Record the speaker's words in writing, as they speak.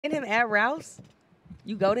And him at Rouse?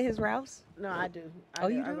 You go to his Rouse? No, I do. You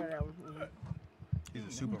do? I go to that one. He's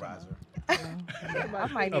a supervisor. I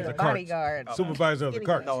might need a the carts. bodyguard. Supervisor of the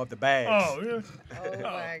cart. No, of the bags. Oh, yeah. Oh my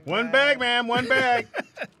God. One bag, ma'am. One bag.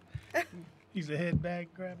 He's a head bag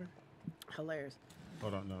grabber. Hilarious.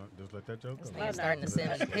 Hold on, no. Just let that joke go. This nigga starting to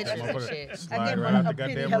send me pictures and Motherfucker shit. slide I get right out the a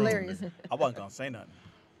pretty goddamn hilarious. room. I wasn't gonna say nothing.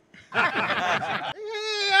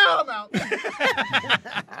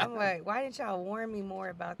 I'm like, why didn't y'all warn me more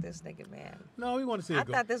about this nigga, man? No, we want to see I it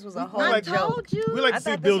go. thought this was a whole I joke. told you. We like I to see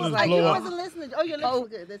thought this was buildings like- You blow up. wasn't listening. Oh, your lips are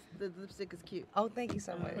good. The lipstick is cute. Oh, thank you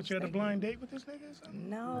so much. But you had a Thank you. blind date with this nigga or something?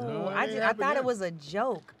 No, No, it I ain't just I happened thought yet. it was a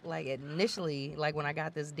joke. Like initially, like when I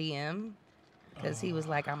got this DM, because he was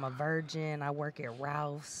like, "I'm a virgin. I work at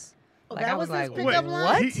Ralph's." Oh, Like that I was was his like, pickup "What?"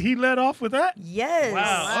 line? He let off with that? Yes.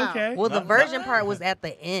 Wow, okay. Well, the virgin part was at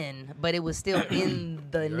the end, but it was still in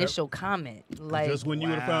the initial comment. Like Just when you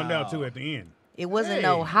would have found out, too, at the end. it wasn't Hey.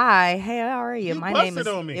 no hi, hey, how are you? You My name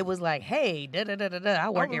busted is. on me. It was like, hey, da da da da da. I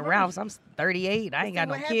work at Ralph's. I'm 38. I ain't got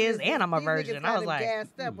no kids, and I'm a virgin. I was like,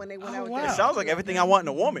 gassed up when they went out with It their- sounds like everything I want in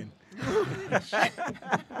a woman.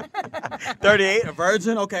 38, a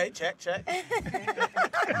virgin. Okay, check.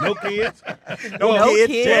 No kids. No kids.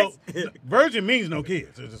 kids. Check. Virgin means no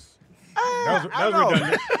kids. It's just, that was I don't know.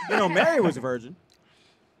 redundant. You know, Mary was a virgin.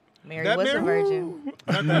 Mary That was a Mary? virgin.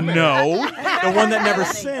 No, the one that never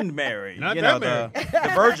sinned Mary. Not you that know, the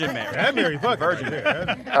Virgin Mary. That Mary fucking Virgin right there.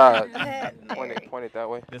 That's- Point it that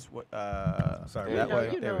way. This way. Sorry, that You know,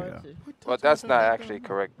 way. you There know we go. it. But that's not actually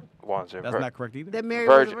correct, Wanzer. That's not correct either. That Mary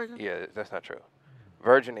was a Virgin. virgin? Yeah, that's not true.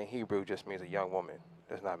 Virgin in Hebrew just means a young woman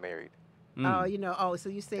that's not married. Oh, you know. Oh, so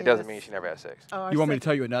you saying It doesn't that's- mean she never had sex. Oh, You want me to sex-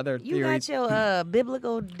 tell you another You theory? got your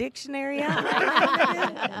biblical dictionary out right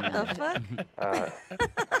now, nigga? The fuck?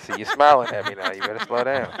 I see you smiling at me now. You better slow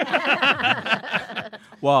down.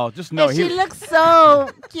 Well, just know And she he. looks so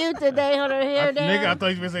cute today on her hair down. Nigga, I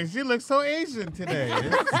thought you were saying she looks so Asian today.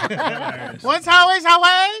 What's always her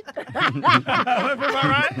way?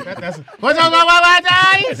 What's always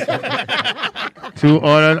guys? 2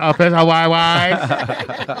 orders of Fish Hawaii wise.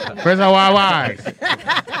 Fish Hawaii wise.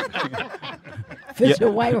 Fish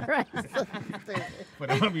and white rice. But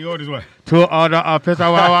how many orders what? 2 orders of Fish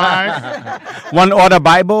Hawaii wise. One order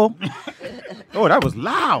Bible. Oh, that was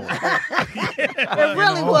loud. It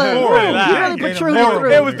really was. Horrible. You really protruded Horrible.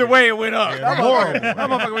 through. It was the way it went up. Yeah, horrible. That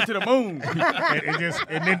motherfucker went to the moon.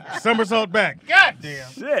 And then somersault back. God damn.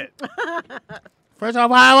 Shit. Fish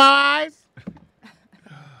Hawaii wise.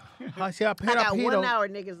 I I got 1 hour,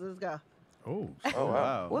 niggas. Let's go. Oh, Oh,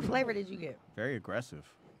 wow. What flavor did you get? Very aggressive.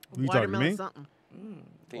 you talking to Watermelon me? something.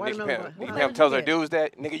 Nick Watermelon Pam, what? Nick What Pam did tells you her get? dudes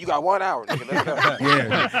that, nigga, you got 1 hour. Nigga, let's go.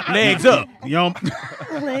 Yeah. Legs up. You don't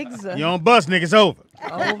Legs up. bust niggas over.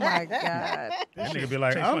 Oh my God. That nigga be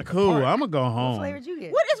like, Tastes I'm like a cool. park. I'm going to go What home. flavor did you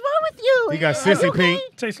get? What is wrong with you? He got Are you sissy okay?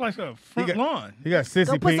 pink. Tastes like a front got- lawn. He got sissy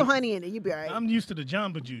Go put some pink. honey in it. You be all right. I'm used to the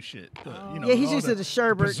Jamba Juice shit. You know, Yeah, he's all used the to the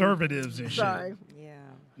sherbet. preservatives and Sorry. Yeah.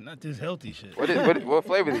 shit. Not this healthy shit. What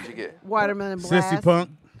flavor did you get? Watermelon blast. Sissy punk.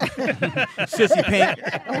 Sissy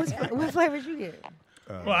pink. What flavor did you get?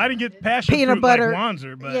 Well, I didn't get passion Peanut fruit butter. like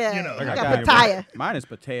Wanzer, but Yeah. you know, I got Pataya. pitaya. Mine is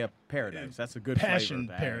Patea Paradise. That's a good passion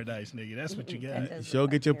flavor. paradise, nigga. That's what you got. Sure,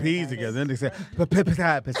 get your peas together. Then they say,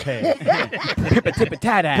 potato.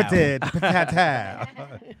 Potato.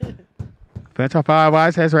 Pencil fire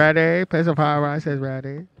rice is ready. Pencil fire rice is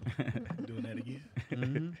ready. Doing that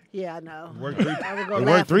again. Yeah, I know. Work 3 I would go It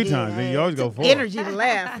laugh worked 3 again. times. Then you always go 4. Energy to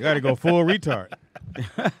laugh. You got to go full retard.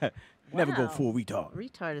 Never go Wow. full retard.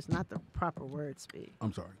 Retard is not the proper word, Speed.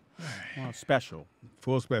 I'm sorry. Well, special.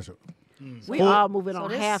 Full special. We Full- all moving So on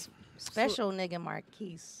this half. special nigga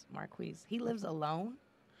Marquise, he lives alone.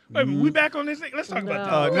 Wait, we back on this thing? Let's talk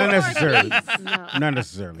about No. that. Not necessarily. No. Not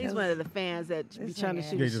necessarily. He's one of the fans that be This trying to nigga.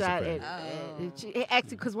 shoot Yeah, a just a shot fan. at.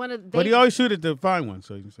 Actually, because one of But he always shoot at the fine one.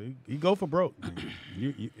 So he go for broke.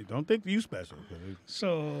 You don't think you special.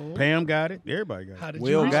 So, Pam got it. Everybody got it. how did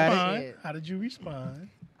Will you got it. respond? How did you respond?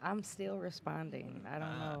 I'm still responding. I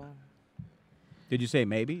don't know. Did you say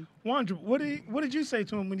maybe? Wandra, what did you say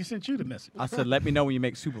to him when he sent you the message? I said, let me know when you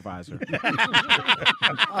make supervisor.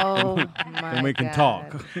 Oh my Then we can God.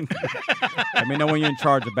 talk. Let me know when you're in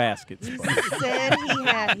charge of baskets. He said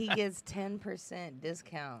he gets 10%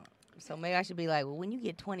 discount. So maybe I should be like, well, when you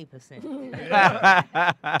get 20%.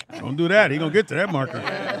 Don't do that. He gonna get to that marker.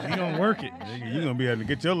 He gonna work it. You gonna be able to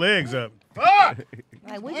get your legs up.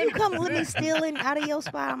 Like, when you come with me stealing out of your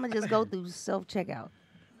spot, I'm going to just go through self-checkout.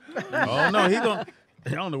 Oh no, I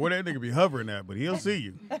don't know where that nigga be hovering at, but he'll see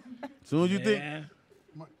you. As soon as you think, Yeah.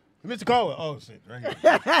 Mr. Caldwell. Oh, shit. Right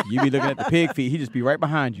here. You be looking at the pig feet. He just be right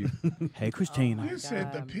behind you. Hey, Christina. You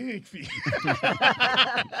said the pig feet.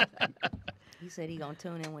 He said he gonna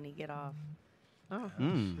tune in when he get off. Oh,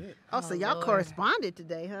 so y'all Lord. corresponded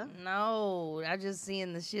today, huh? No, I just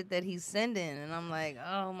seeing the shit that he's sending, and I'm like,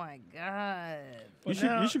 oh my god.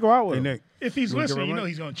 You should go out with him. Nick, if he's You wanna give listening, her you a know mic?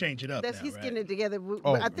 he's gonna change it up. That's now, he's right? getting it together.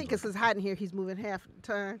 Oh, I think it's hot in here. He's moving half the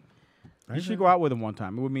time. You should go out with him one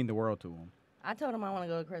time. It would mean the world to him. I told him I want to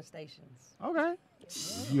go to crustaceans. Okay.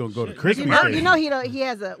 You gonna go to Krispy You know, Kreme? you know he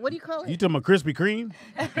has a, what do you call You it? talking about Krispy Kreme?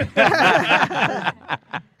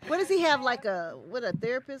 What does he have, like a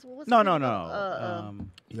therapist? What's No, the no, name no. of-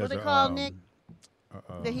 He what has they a, call Nick?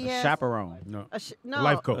 That he has? Chaperone. No. No,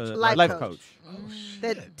 Life coach. life coach.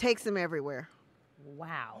 that takes him everywhere.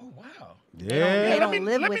 Wow. Wow. They Yeah. don't Let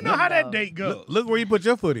live me with know him, how that though. date goes. Look where you put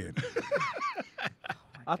your foot in.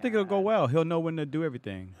 I think it'll go well. He'll know when to do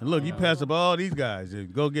everything. And look, you pass up all these guys.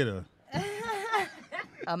 And go get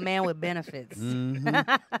A man with benefits.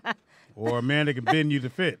 or a man that can bend you to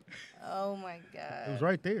fit. Oh my It god. was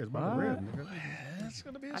right there. It's by the rib. That's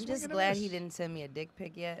gonna be a I'm swing just and a glad miss. he didn't send me a dick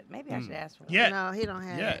pic yet. Maybe I should ask for one. Yeah. No, he don't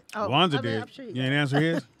have Yeah. it. Oh, Wanza I mean, did. I'm sure You ain't answer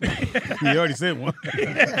his? He already sent one.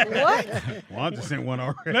 What? Wanza sent one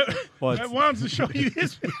already. Well, That it's, wants to show you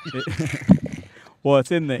his. well,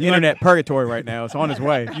 it's in the internet purgatory right now. It's on its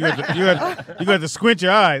way. You got to squint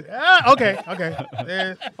your eyes. Ah, okay.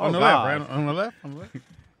 There, on the left, God. right? On the left?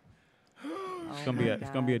 It's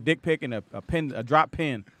gonna be a dick pic and a drop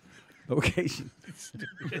pin location.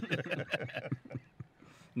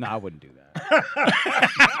 No, I wouldn't do that.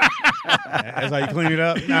 That's how you clean it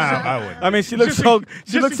up? Nah, I wouldn't. I mean, she looks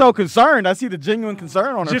so concerned. I see the genuine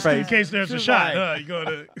concern on her Just in face. case there's a She's shot, like, you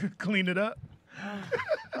gonna clean it up.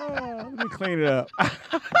 oh, let me clean it up.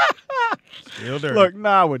 Still dirty. Look, no,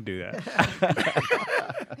 I wouldn't do that.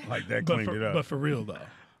 Like that But cleaned it up. but for real though.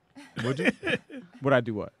 Would you? Would I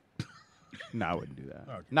do what? No, I wouldn't do that.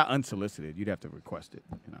 Okay. Not unsolicited. You'd have to request it.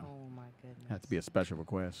 You know, Oh my goodness. have to be a special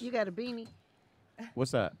request. You got a beanie.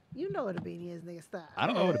 What's that? You know what a beanie is, nigga. Stop. I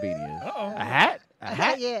don't know what a beanie is. Uh-oh. A hat? A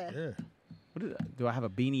hat? Yeah. Yeah. What is that? Do I have a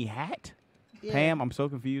beanie hat? Yeah. Pam, I'm so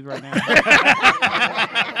confused right now. Hey,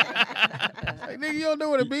 nigga, you don't know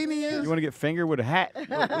what a beanie is? You want to get fingered with a hat? What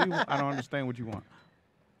do you want? I don't understand what you want.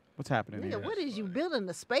 What's happening here? Nigga, what is you building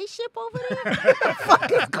a spaceship over there? What the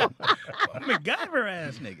fuck is going on? MacGyver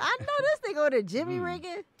ass nigga. I know this nigga over there Jimmy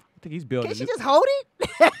rigging. I think he's building. Can she a- just hold it?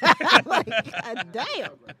 Like, God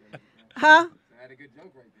damn. Huh?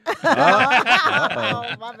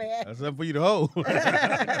 Oh, my bad. That's up for you to hold. Damn,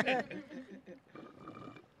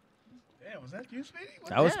 was that you, Speedy? What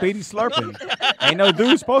That was Speedy slurping. Ain't no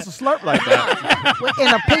dude supposed to slurp like that. In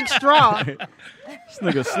a pink straw. This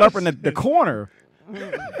nigga slurping the corner.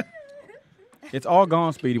 It's all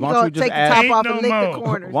gone, Speedy. Why don't you just Take the ask? top Ain't off no and lick more. the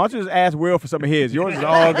corners. Why don't you just ask Will for some of his? Yours is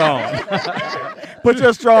all gone. Put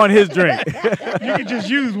your straw in his drink. You can just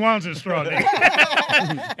use Wanzer's straw,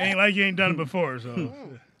 nigga. Ain't like you ain't done it before, so.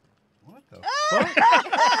 What the fuck?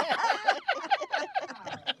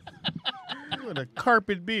 You with a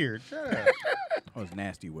carpet beard. Shut up. That was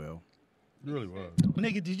nasty, Will. It really was.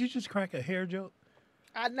 Nigga, did you just crack a hair joke?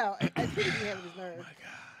 I know. I think he having his nerves.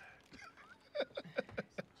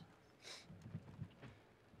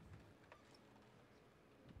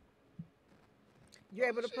 You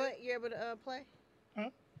able to play? You able to play?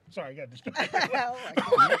 Sorry, I got distracted. Oh my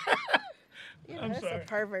God. You know, I'm there's some sorry.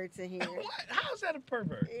 perverts in here. What? How's that a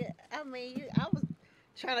pervert? Yeah, I mean, I was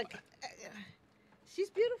trying to. She's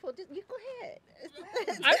beautiful. Just, you go ahead. I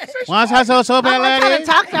didn't say she What's that so I'm trying bad, to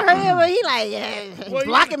talk to her, but he like he's Well, you-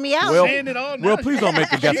 blocking me out. Will- saying it all now. Will, please don't make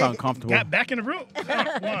the guests She uncomfortable. Got back in the room.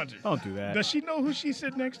 Wanzer. Don't do that. Does she know who she's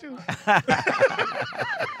sitting next to? That's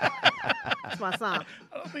my son.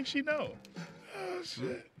 I don't think she know. Oh,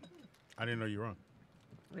 shit. I didn't know you were wrong.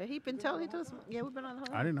 Yeah, he been telling us. Yeah, we've been on the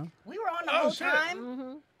whole. I didn't know. We were on the Oh, whole shit. time.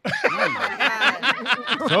 Mm-hmm. Oh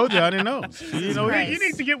my god. Told you I didn't know. She didn't know Christ. either. You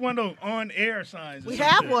need to get one of those on-air signs. or We some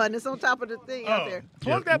have shit. one. It's on top of the thing out Oh, there.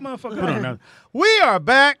 plug that motherfucker Put on up. now. We are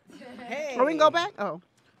back. Hey. Oh, we can go back. Oh,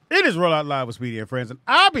 It is Roll Out Live with Speedy and Friends, and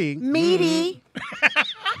I'll be. meaty.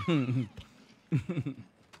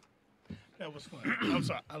 That was fun. I'm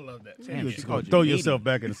sorry. I love that. Damn, You she gonna called you throw meaty. yourself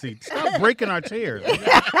back in the seat. Stop breaking our chairs.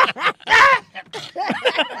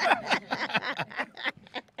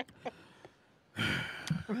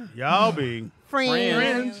 Y'all be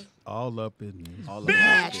Friends. all up in this. All of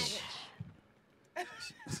Bitch.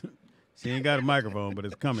 She ain't got a microphone, but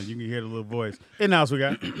it's coming. You can hear the little voice. In the house we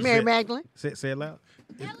got. Mary Magdalene. Say it loud.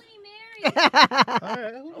 Melanie Mary. All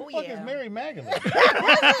right. Who the Oh, fuck yeah. is Mary Magdalene?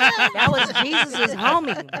 That was Jesus'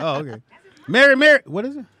 homie. Oh, okay. Mary. What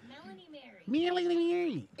is it? Melanie Mary. Melody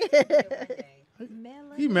Mary. Can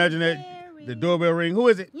you imagine that? The doorbell ring. Who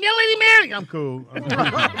is it? Melody Mary. I'm cool.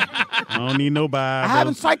 I don't need nobody. I have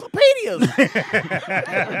encyclopedias.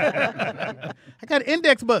 I got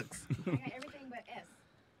index books. I got everything but S.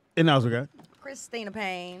 And also got. Christina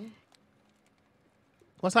Payne.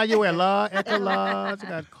 What's how you wear? La, Echo Lodge. You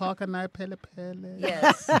got coconut pele pele.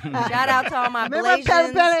 Yes. Shout out to all my Remember Pele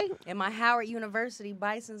Pele? Blasians and my Howard University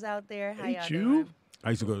Bisons out there. How y'all Ain't you? doing? I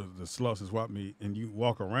used to go to the sluts and swap meet, and you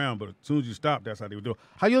walk around, but as soon as you stop, that's how they would do it.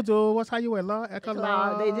 How you do? What's how you wear? La, Echo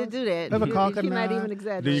Lodge. They did do that. Have a You coconut. cannot even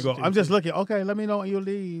exaggerate. There you go. I'm just looking. Okay, let me know when you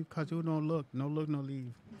leave, because you don't look. No look, no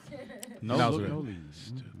leave. No, Now look, we no got.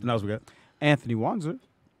 leads. Now we got. Anthony Wanzer.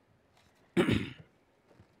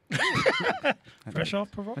 Fresh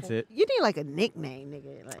off parole. That's it. You need like a nickname,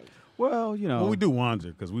 nigga. Like, Well, you know, Well, we do Wanzer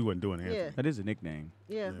because we wasn't doing Anthony. yeah, that is a nickname.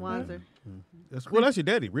 yeah, Wanzer. That's your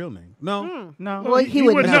daddy, real name. No, No. Well, he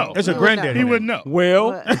would wouldn't know. It's a He would granddaddy. He would know.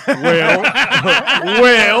 Well, What?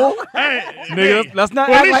 well, Hey, nigga, let's not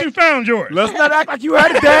well, at act least like you found yours. let's not act like you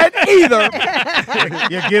had a dad either.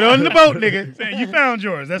 you get on the boat, nigga. Saying you found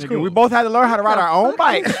yours. That's Nigga, cool. we both had to learn how to ride our own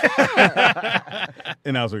bikes.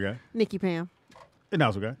 And now we got. Nikki Pam. And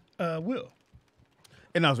now we got. Will.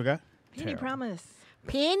 And now we got. Penny Promise.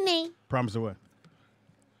 Penny. Promise of what?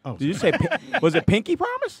 Oh, Did you say was it Pinky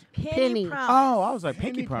Promise? Penny. Promise. Oh, I was like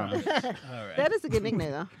Pinky Promise. That is a good nickname,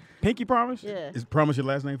 though. Pinky Promise? Yeah. Is Promise your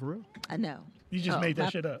last name for real? I know. You just made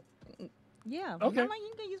that shit up. Yeah. Okay. I'm like,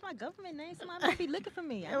 you can use my government name. Somebody might be looking for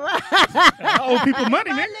me. I owe people money,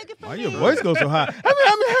 man. Somebody looking for Why me. your voice goes so high?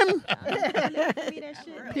 Looking for me, that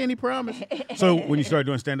shit. Penny Promise. So when you started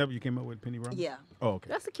doing stand up, you came up with Penny Promise? Yeah. Oh, okay.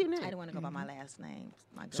 That's a cute I name. didn't want to go by my last name.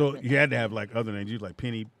 My So government you had to name. have like other names. You like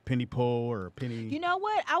Penny Pole or Penny. You know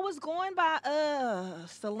what? I was going by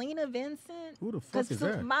Selena Vincent. Who the fuck is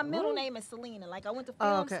that? My middle name is Selena. Like I went to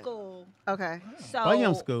Oh, film okay. school. Okay. So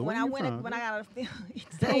Film school? when Where I you went from? when I got a film,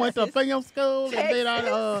 I went to film school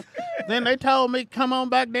and then they told me come on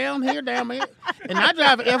back down here, damn it. And I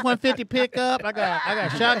drive an F-150 pickup. I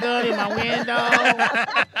got shotgun in my window.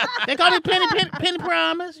 They call me Penny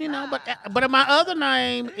Promise, you know. But my other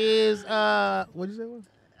name is what did you say? it was?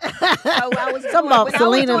 So I was Something about when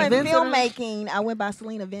Selena I was doing Vincent? filmmaking, I went by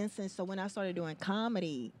Selena Vincent. So when I started doing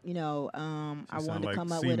comedy, I sound wanted to like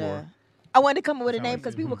come up Seymour. with a. I wanted to come up with a Sound name like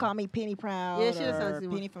because people call me Penny Proud. Yeah, she does sound or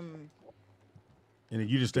Seymour. Penny from. And then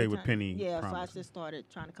you just stayed with Penny Yeah, Promise. so I just started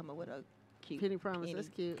trying to come up with a cute. Penny Promise. That's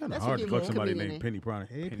cute. Kind of That's hard a to cute fuck somebody comedian named Penny Promise.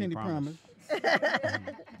 Hey, Penny Penny Promise. Promise.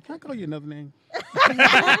 Can I call you another name?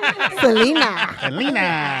 Selena.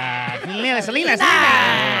 Selena.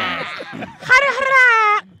 I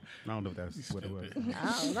don't know if that's what it was.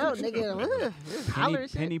 I don't know,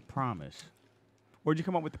 nigga. Penny Promise. Where'd you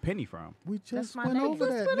come up with the penny from? We just my went name. over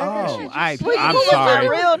that. Oh, I'm What's sorry.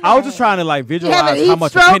 your real I was just name? trying to like visualize having how heat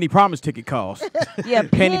much stroke? a Penny Promise ticket costs. Yeah,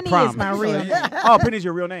 Penny Penny Promise. is my real name. Oh, Penny's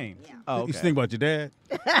your real name. Oh, You okay. think about your dad?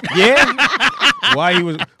 Yeah. Why he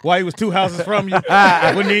was 2 houses from you?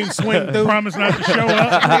 Wouldn't even swing through. Promise not to show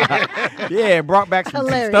up. Yeah, it brought back some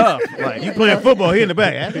Hilarious. stuff. Like You playing football, he in the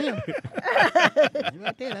back. That's him. You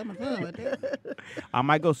right there, that's my son right there. I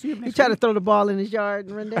might go see him He next tried to week. throw the ball in his yard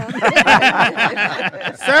and run down.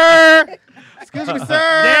 Sir! Excuse me,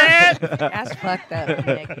 sir! That's fucked up,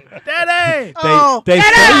 nigga. Daddy! They say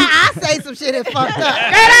I say some shit that fucked up.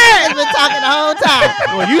 He's been talking the whole time.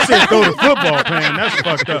 Well, you said throw the football, man. That's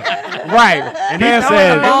fucked up. right. And he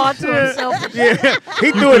said Ball to himself. Yeah,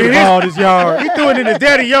 he threw it in ball his yard. He threw it in his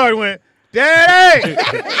daddy yard and went, Daddy!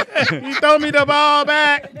 He throw me the ball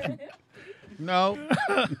back. No.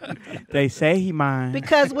 They say he mine.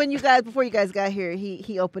 Because before you guys got here,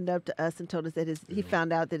 he opened up to us and told us that he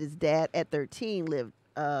found out that his dad at 13 lived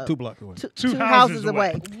 2 blocks away. two houses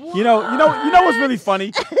away. You know what's really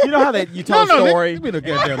funny? You know how that you tell a story. You been a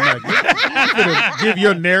goddamn mic. You better give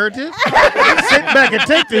your narrative. Sit back and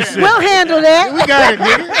take this shit. We'll handle that. We got it,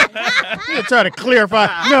 nigga. You try to clarify.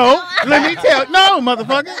 No, let me tell. No,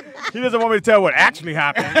 motherfucker. He doesn't want me to tell what actually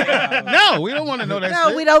happened. No, we don't want to know that No,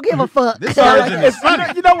 shit. we don't give a fuck. This version is It's funny.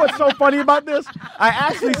 You know what's so funny about this? I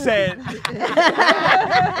actually said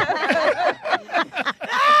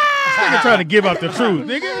Nigga trying to give out the truth,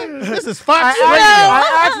 nigga. This is Fox Radio.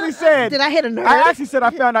 I actually said Did I hit a nerve? I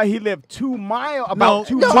found out he lived 2 miles No,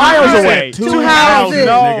 2 no, miles you away. said two houses.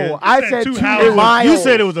 No, nigga. I You said said two 2 houses. miles. You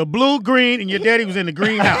said it was a blue green and your daddy was in the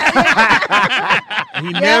green house.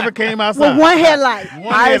 He never came outside. With one headlight.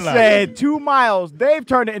 One I headlight. said 2 miles. They've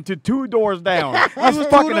turned it into 2 doors down. That's was 2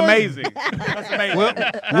 fucking doors? amazing. That's amazing. Well,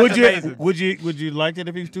 That's amazing. would you like it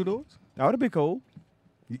if he was 2 doors? That would have been cool.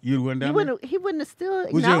 You wouldn't down there? He wouldn't have still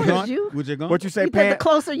Would you have acknowledged gone? you. Would you have gone? What you say, You said the Pam?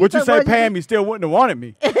 closer you What you took, say, what you Pam? You still wouldn't have wanted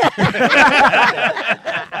me.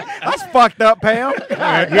 That's fucked up, Pam.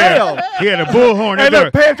 Damn. He had a bullhorn. Hey,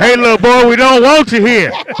 look, Pam, Hey, little boy, we don't want you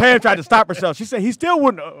here. Pam tried to stop herself. She said he still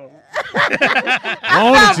wouldn't. Not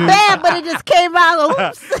bad, but it just came out.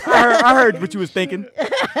 Oops. I heard what you was thinking.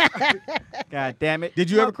 God damn it. Did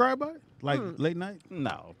you ever cry about it? Like late night?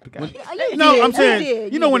 No. No, I'm saying,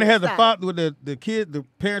 did, you know when did. it has the Stop. father with the kid, the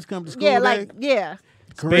parents come to school Yeah, day? like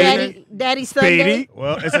Korean Daddy Sunday. Speedy.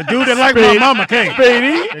 Well, it's a dude that like my mama came.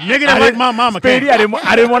 Speedy. The nigga that like my mama came. Speedy, I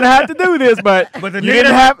didn't want to have to do this, but But the you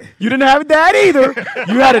nigga didn't have dad either.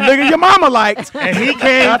 You had a nigga your mama liked. And he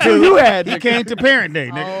came That's who you had. He came to parent day,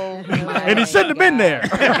 nigga. Oh, And he shouldn't have been there.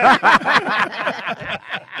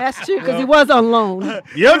 That's true, because he was on loan.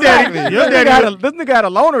 Your daddy, This nigga had a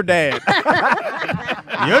loner dad.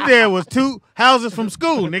 your dad was 2 houses from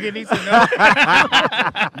school, nigga. And he said,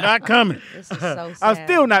 no, not coming. This is so sad. I'm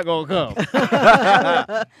still not gonna come.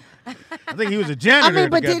 I think he was a janitor. I mean,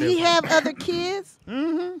 at but the did he goddamn- have other kids?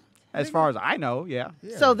 As far as I know, yeah.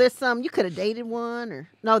 So there's some, you could have dated one, or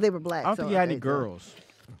no, they were black. I don't so think he had any okay, so- girls.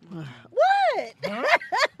 What?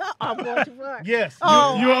 I'm going too far. Yes.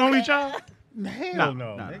 Oh, you an only child? Hell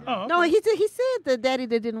no. nigga. Oh, No, he said the daddy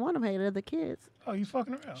that didn't want him had other kids. oh, he's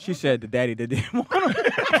fucking around. She said the daddy that didn't want him.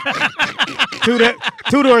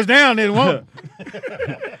 Two doors down, didn't want him.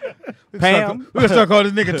 Pam. We're going to start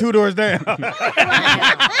calling this nigga 2 doors down.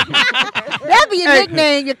 That'd be your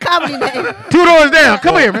nickname, your comedy name. 2 doors down.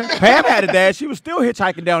 Come here, man. Pam had a dad. She was still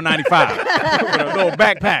hitchhiking down 95 with a little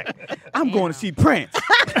backpack. I'm going to see Prince.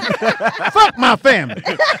 Fuck my family.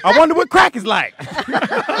 I wonder what crack is like.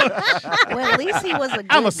 Well, at least he was a good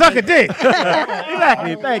I'm a sucker neighbor. dick.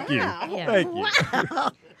 Exactly. Thank you. Yeah. Thank you.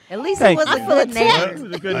 At least Thank he was you. a good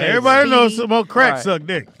neighbor. Everybody knows some more crack Right. suck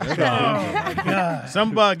dick. Oh, my God.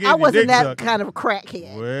 Somebody gave I you wasn't dick that suck. kind of a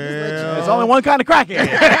crackhead. Well, There's only one kind of crackhead.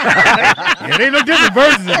 yeah, there ain't no different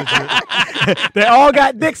versions of it. They all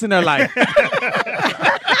got dicks in their life.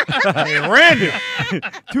 Hey, Randy.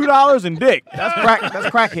 $2 and dick. That's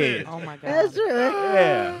crackhead. Oh my God. That's true.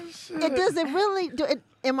 Yeah. It doesn't really do it.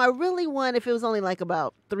 Am I really one if it was only like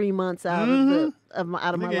about 3 months out of my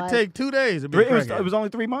Nigga, it life? take 2 days to be It was crackhead. only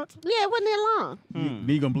 3 months. Yeah, it wasn't that long.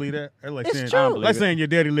 You gonna believe that? That's like It's saying, true. Like saying your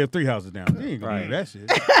daddy lived 3 houses down. You ain't gonna Right. believe that shit.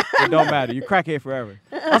 It don't matter. You crackhead forever.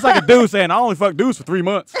 That's like a dude saying, I only fuck dudes for 3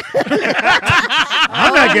 months.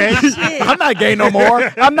 I'm not gay. I'm not gay no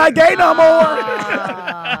more. I'm not gay no more.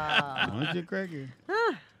 I'm just crackhead.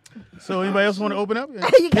 So anybody else want to open up?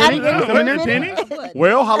 You got Penny? it. You come in there, Penny?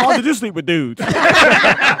 Well, how long did you sleep with dudes?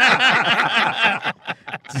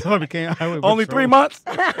 So I became highway Only patrol. 3 months?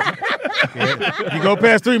 Yeah. You go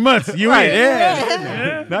past 3 months, you Right, in.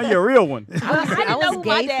 yeah. Now you're a real one. I didn't know was who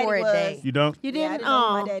my gay daddy for a was. day. You don't? You Yeah, I didn't? didn't know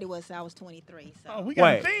who my Oh. daddy was. I was 23. So. Oh, we got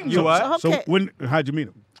Wait, a theme. you song. what? So Okay. how'd you meet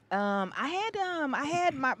him? I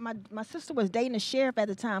had my sister was dating a sheriff at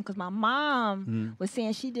the time because my mom was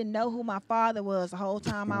saying she didn't know who my father was the whole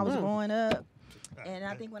time I was growing up. And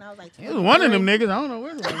I think when I was like, It was one of them niggas. I don't know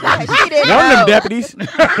where it was. yeah, she didn't One of them know. deputies.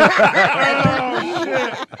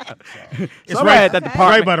 It's Somebody at that right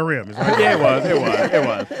department. by the rim. It's right. Yeah, it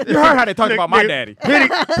was. You heard how they talked about my daddy.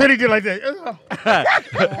 Penny did like that.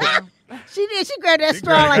 She did. She grabbed that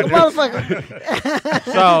straw like a motherfucker.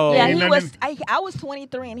 So, Yeah, Ain't he nothing- was. I was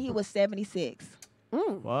 23 and he was 76.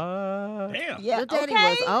 what? Damn. Yeah, Your daddy okay.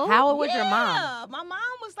 was old. How old was your mom? Yeah, my mom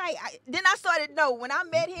was like. Then I started when I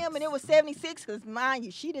met him and it was 76. Because mind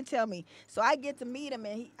you, she didn't tell me. So I get to meet him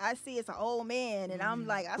and I see it's an old man and I'm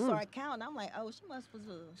like, I started counting. I'm like, oh, she must was.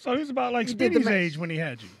 So he was about like You did the Speedy's math. age when he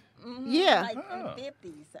had you. Yeah. Like in the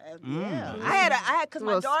 50s. Mm. Yeah. I had, because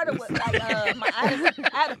my Well, daughter was like, I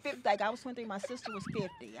had a 50, like I was 23, my sister was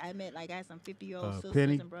 50. I met, I had some 50-year-old sisters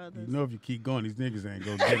Penny, and brothers. you know if you keep going, these niggas ain't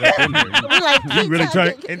gonna get up in there. We like, You really keep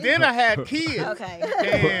trying? talking. And then I had kids. Okay.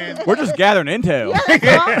 And We're just gathering intel.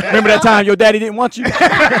 Yeah. Remember that time your daddy didn't want you? Both of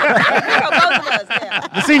us, yeah.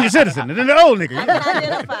 the senior citizen, and then the old nigga. I can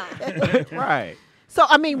identify. Right. So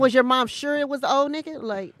I mean, was your mom sure it was the old nigga?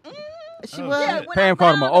 Like, she was. Yeah, when Pam I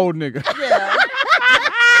called him an found old nigga. Yeah.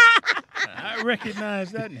 I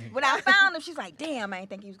recognize that name. When I found him, she's like, damn, I didn't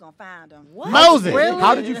think he was going to find him. Moses. Really?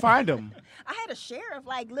 How did you find him? I had a sheriff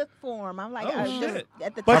like look for him. I'm like, Oh, shit.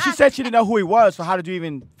 at the But time. she said she didn't know who he was, so how did you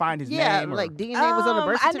even find his Yeah, name? or- like DNA was on the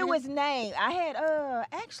birth I certificate. knew his name. I had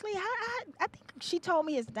actually I think she told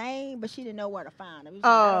me his name, but she didn't know where to find him. It was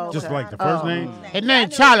like, I don't know Oh, Just where like to the find first him. name? Yeah, His I name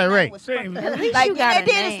knew Charlie name Ray. was Same. Ferdy. At least Like you got and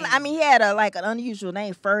a then name. I mean, he had like an unusual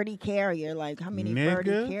name, Ferdy Carrier. Like how many Ferdy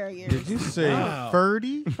Nigga, Carriers? did you say Wow.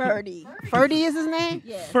 Ferdy? Ferdy. Ferdy is his name?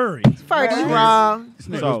 Yeah. Furry. Ferdy. Ferdy. Wrong. This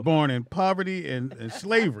nigga So- was born in poverty and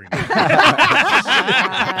slavery.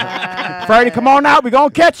 Freddie, come on out. We gonna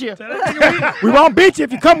catch you. Tell that nigga We won't beat you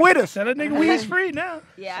if you come with us. Tell that nigga weed's free now.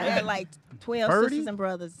 Yeah, I had like 12 Ferdy? sisters and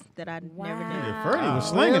brothers that I never knew. Yeah, Ferdy was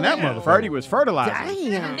slinging that motherfucker. Freddie was fertilizing.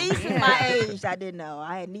 Damn. Nieces my age, I didn't know.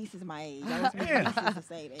 I had nieces my age. I was Yeah. nieces the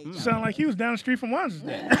same age. Sound like he was down the street from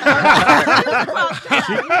Wandsworth.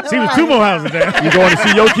 See, was two more houses there. You going to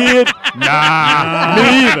see your kid? Nah,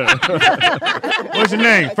 me either. What's your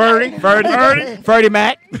name? Ferdy? Freddie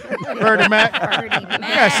Mac. Ferdy Mac. I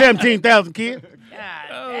got 17,000 kids.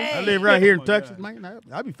 I live right here in Texas, man.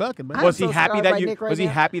 I be fucking, man. Was he so happy scarred that by you? Nick right Was he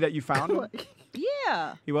now. happy that you found him?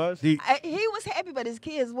 Yeah. He was. He was happy, but his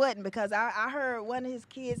kids wasn't because I heard one of his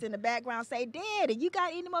kids in the background say, "Daddy, you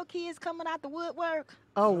got any more kids coming out the woodwork?"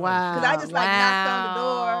 Oh, wow. Because I just like knocked on the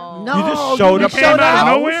door. No, You just showed up Came at the out of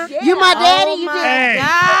house? nowhere? Yeah. You my daddy? Oh You my just- Hey.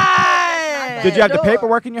 God. Did you have the Door.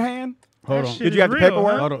 paperwork in your hand? Hold That on. shit Did you have is the real,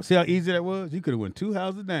 paperwork? huh? Hold on. See how easy that was? You could have went 2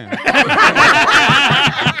 houses down.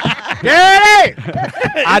 Daddy!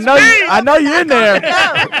 I know you in there.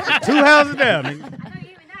 2 houses down, nigga.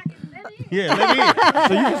 Yeah, let me in.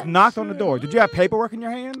 So you just knocked on the door. Did you have paperwork in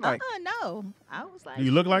your hand? Like, No. I was like, Do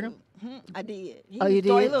you look like him? I did. He Oh, you was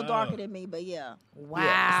dark- did? A little darker than me, but yeah.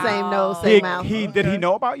 Wow. Same nose, he, same mouth. did he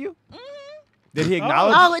know about you? Did he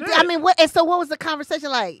acknowledge? Oh, shit. I mean, what? And so what was the conversation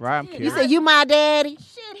like? Right, I'm You You curious. said you my daddy.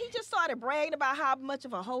 Shit, he just started bragging about how much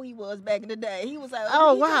of a hoe he was back in the day. He was like,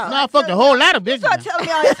 Oh, he just wow. No, I fucked a whole lot of He bitches. started telling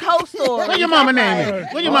me all his hoe stories. What your mama name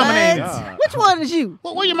is? What your mama name is? God. Which one is you?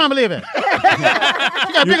 Where your mama live at?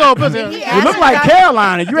 She got a big old pussy. You look like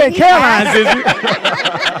Carolina. You ain't Carolina, did you?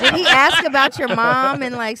 Did he ask about your mom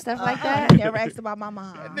and like stuff like I that? never asked about my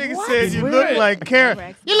mom. Nigga said you Weird. look like Carol. Never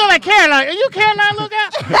asked You look like Caroline. Are you Caroline? Look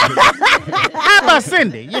out. How about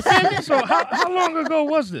Cindy? You Cindy? So how long ago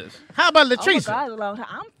was this? How about Oh my Latrice? God, a long time.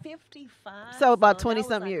 I'm 55. So about that 20 was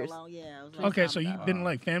something like a years. long- yeah, it was a long Okay, time so you've ago. been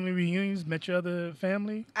like family reunions, met your other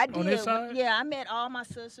family I on this did. side? Yeah, I met all my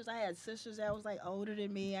sisters. I had sisters that was like older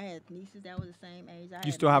than me. I had nieces that were the same age. I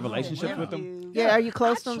had still have nieces and relationships with them? nephews. Yeah, are you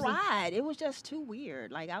close to I them? tried. It was just too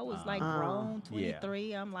weird. Like I was like grown,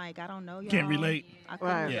 23. I'm like, I don't know y'all. Can't relate. I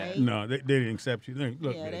couldn't Right. Yeah. relate. No, they didn't accept you.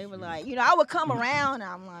 Look, Yeah, they bitch. were like, I would come around.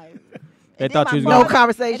 I'm like, They and then thought you my was No gonna. father-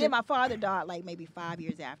 conversation. And then my father died like maybe 5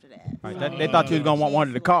 years after that. Right, So- they thought you was gonna want one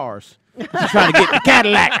of the cars. She's trying to get the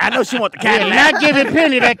Cadillac. I know she want the Yeah, Cadillac. not giving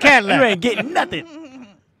Penny that You Cadillac. ain't getting nothing.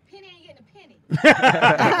 Penny ain't getting a penny.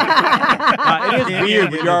 It is Yeah, weird yeah,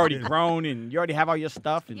 when you're already grown and you already have all your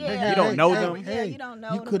stuff and Yeah, you don't know yeah, them. Yeah, you don't know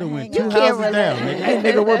You them could have to went hang 2 out. houses down, nigga. Hey,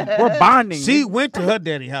 nigga, we're bonding. She went to her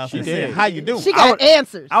daddy house and did. said, "How you doing?" She got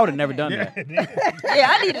answers. I would have never done that. Yeah,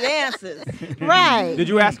 I needed answers. Right. Did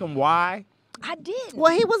you ask him why? I didn't.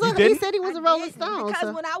 Well, he was. You He didn't? said he was a I Rolling didn't, Stone. because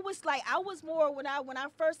so- when I was like, I was more when I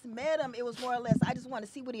first met him, it was more or less I just wanted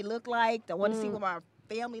to see what he looked like. I wanted to see what my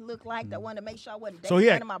family looked like. I wanted to make sure I wasn't So dating he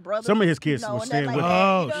had- one of my brothers. some of his kids you know, were and staying nothing with like him. that.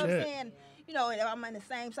 Oh, You know what shit. I'm saying? You know, and I'm in the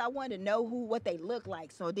same. So I wanted to know what they looked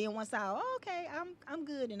like. So then once okay, I'm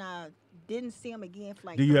good, and I didn't see him again for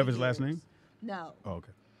like. Do you 3 have his last years. name? No. Oh,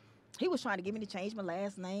 okay. He was trying to get me to change my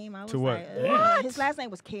last name. I was To what? like, What? His last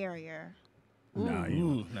name was Carrier. Nah, you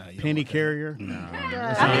Ooh, nah, you don't Penny want that. Carrier. I mean,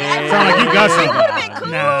 Sound like you got It something. would've been cool.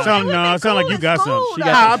 Nah. It would've been Sound like cool you in got school, something.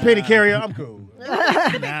 though. Nah, I'm Penny Carrier. I'm cool. It would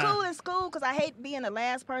have been Nah. cool in school because I hate being the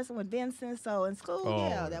last person with Vincent. So in school, Oh.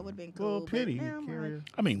 yeah, that would have been cool. Well, but Penny now I'm Carrier. like,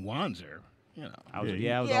 I mean, Wanzer. You know. I was, Yeah,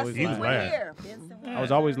 yeah, I was yes, always he was same last. last. here. Vincent I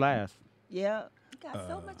was always last. Yeah, we got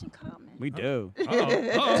so much in common. We do.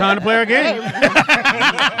 Uh-oh. Time to play our game.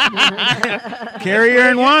 Carrier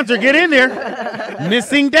and Wanzer, get in there.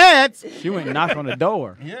 Missing dads. She went and knocked on the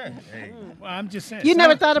door. Yeah. Well, I'm just saying. You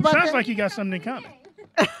never thought about sounds that? like you got something in common.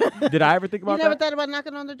 Did I ever think You about never that? thought about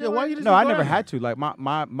knocking on the door? why you just No, I go never out? had to. Like my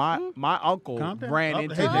uncle Calm down. ran Oh,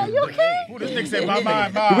 into hey, me. nigga. you okay? Who this nigga said, bye, bye,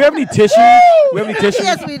 Do bye. we have any tissues? We have any tissues?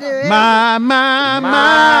 Yes, we do. My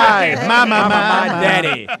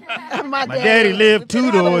daddy. My My daddy lived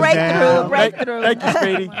 2 doors down. Breakthrough. Thank you,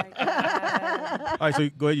 Speedy. All right, so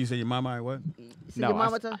go ahead. You say your mama ain't what? See No, your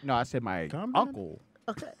mama too? no, I said my Calm down. uncle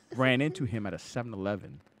Okay. ran into him at a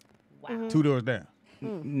 7-Eleven. 2 doors down.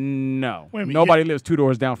 No, Wait a minute, nobody lives 2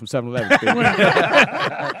 doors down from 7-Eleven. Speedy.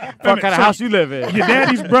 What kind of house you live in? Your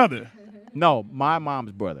daddy's brother. No, my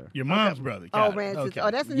mom's brother. Your mom's brother. Oh, Got it. ran into, Okay.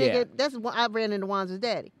 oh, that's the Yeah. nigga. That's what I ran into Wanda's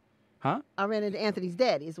daddy. Huh? I ran into Anthony's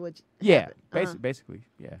daddy. Is what? Yeah, happened. basically,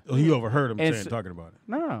 yeah. Oh, you overheard him And saying, so- talking about it.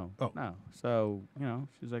 No. Oh. No. So,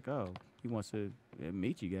 she's like, oh, he wants to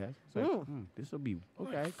meet you guys. It's like, this will be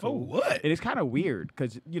okay. For Cool. what? And it's kind of weird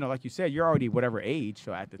because, like you said, you're already whatever age.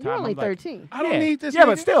 So at the time, You're only I'm like, 13. I don't need this. Yeah,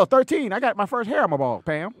 but nigga. still, 13. I got my first hair on my ball,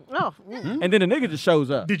 Pam. Oh, And then the nigga just shows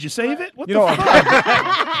up. Did you save it? What You the know, fuck?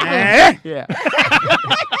 yeah.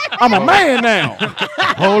 I'm a man now.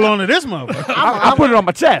 Hold on to this motherfucker. I put it on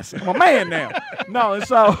my chest. I'm a man now. No, and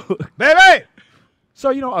so, Baby!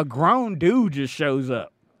 so a grown dude just shows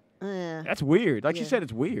up. yeah. That's weird. Like you Yeah. said,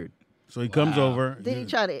 it's weird. So he comes over. Did he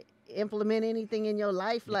try to implement anything in your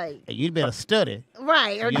life, like Hey, you better study.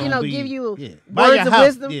 right, or You don't give be- you yeah. Buy words your of house.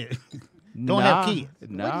 wisdom? Yeah. Don't have kids.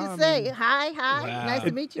 Nah, What did you I say? mean, Hi, Wow. nice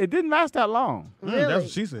to meet you. It didn't last that long. Really? That's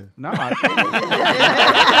what she said. No, It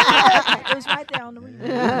was right there on the window.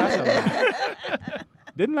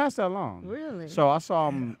 didn't last that long. Really? So I saw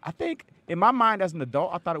him. I think in my mind as an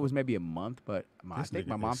adult, I thought it was maybe a month, but I This think nigga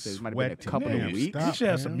my mom is said it might have been a sweating. couple Damn, of weeks. stop. You should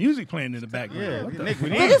have some music playing in the background. Yeah, What the Nick, we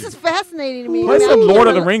fuck? need But this you. is fascinating to me. Play I mean, some I Lord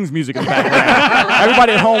of can't the Rings music in the background.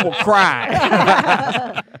 Everybody at home will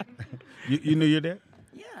cry. You knew your dad?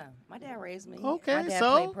 Yeah, my dad raised me. Okay, My dad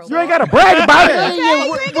so played pro You ain't ball. got to brag about it.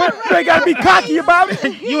 You ain't got to be cocky about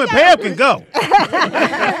it. You and Pam can go.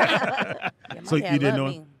 Yeah, my So dad you didn't loved know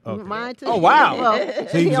me. him? Okay. Mine too. Oh, wow. Well,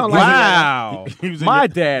 So he he was don't a- like Wow. He was in My your-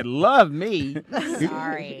 dad loved me.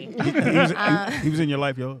 Sorry. He was in your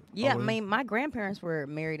life, yo? Yeah, I already? mean, my grandparents were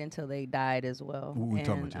married until they died as well. Ooh, we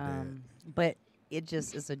talking about your dad. But it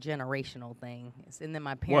just is a generational thing. And then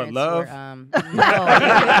my parents love? were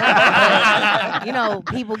no.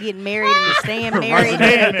 People getting married and they're staying married till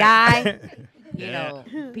they die.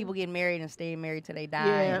 People getting married and staying married till they die,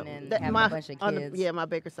 Yeah, and then that- having my, a bunch of on kids. the, my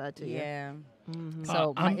Baker side too. Yeah. Yeah. Mhm.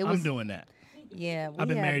 So I'm it was doing that. yeah. I've been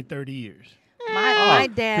we had- married 30 years. My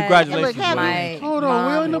dad. Congratulations, Look, My Hold on,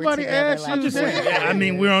 mom Will, were nobody together, asked like, you that. Yeah, I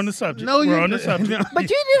mean, we're on the subject. No, we're you on the didn't. subject. But you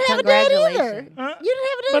didn't have a dad either. Congratulations. Huh? You didn't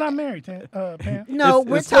have a But dad. I'm married, Pam. No, It's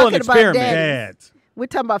we're still an talking about experiment. daddies. Dads. We're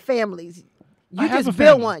talking about families. I You have just a built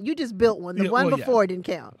family. one. You just built one. The Yeah, one well, yeah. before didn't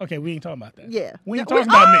count. Okay, we ain't talking about that. Yeah. We ain't No, talking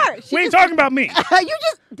about are. me. She We ain't just- talking about me. you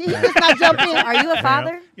just did he just not jump in? Are you a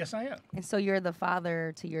father? Yes, I am. And so you're the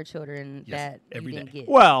father to your children Yes, that every you didn't day. get.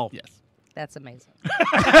 Well, Yes. That's amazing.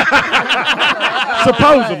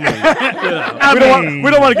 supposedly. We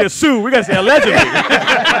don't want to get sued. We got to say allegedly. As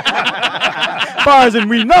far as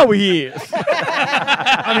we know he is.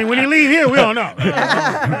 I mean, when he leave here, we don't know.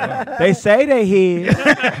 They say they his.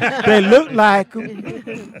 They look like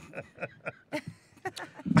him.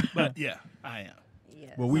 But yeah, I am.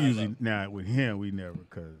 Yes. Well, we usually, now with him, we never,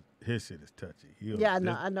 because his shit is touchy. Yeah, I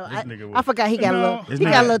know. This nigga I forgot he got a little. This He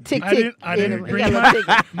got a nigga- little tick I tick didn't- I in didn't him. He bring got a my- little tick.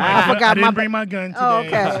 I I forgot didn't my. bring my gun today. Oh,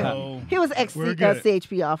 okay. So He was ex we're good.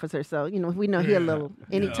 CHP officer, so we know he a little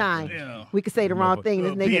anytime yeah. we could say the wrong thing.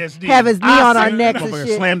 This nigga PSD. have his knee on our said- necks and motherfucker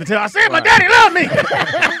shit. slammed the tail. I said, my daddy loved me.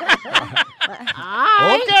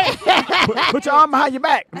 Put your arm behind your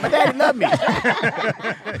back. My daddy love me. What's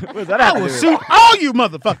that I have to will do? shoot all you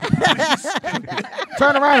motherfuckers.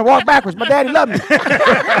 Turn around and walk backwards. My daddy love me. You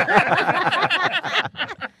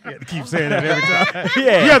have to keep saying that every time.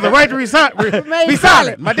 Yeah. You have the right to be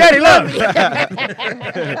silent. My daddy loved me.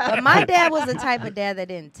 But my dad was the type of dad that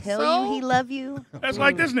didn't tell you he loved you. That's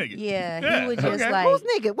like this nigga. Yeah, he would just okay. like Who's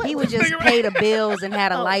nigga? What- he would what's just nigga pay the bills and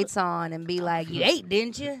had the lights on and be like, "You ate,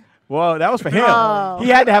 didn't you?" Well, that was for him. Oh. He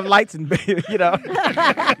had to have lights and,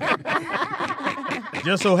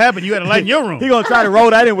 Just so happened you had a light in your room. He gonna try to roll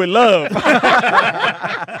that in with love.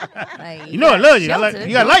 Like, You know I love you. shelter,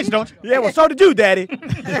 You got lights, don't you? Yeah, well, so did you, Daddy.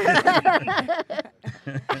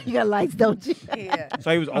 You got lights, don't you? Yeah.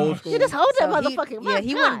 So he was old school. You just hold that So he- motherfucker. yeah, My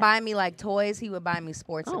he God. wouldn't buy me like toys. He would buy me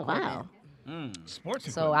sports Oh, equipment. wow. Sports So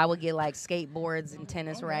equipment. I would get like skateboards and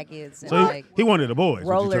tennis rackets and So like he wanted the boys. what you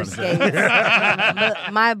roller trying to say. skates.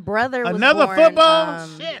 But my brother was Another born, football?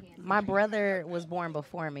 Shit. My brother was born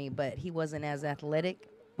before me, but he wasn't as athletic.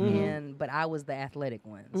 But I was the athletic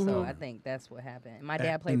one, so I think that's what happened. And my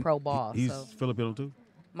dad played And pro ball, He's so Filipino too?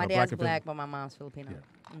 my Or dad's and black, but my mom's Filipino.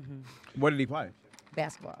 What did he play?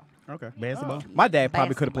 Basketball, Okay. Basketball? My dad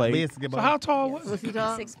probably could have played. Basketball. So how tall was Was he? he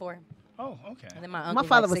tall? 6'4". Oh, okay. And then my uncle My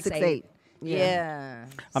father was like 6'8". Yeah.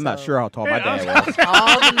 I'm not So sure how tall my Yeah, dad was.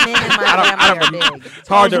 All the men in my family are big. It's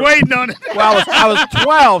I hard was to. waiting on it. Well, I was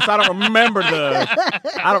 12, so I don't remember the.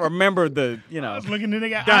 I was looking at the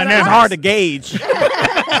nigga. And that's hard to gauge.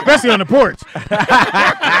 Especially on the porch.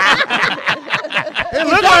 It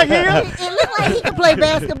looked like him. It looked like he could play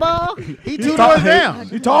basketball. He 2 doors down.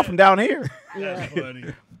 You tall from down here. That's funny.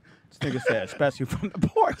 Nigga said, especially from the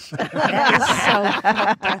porch.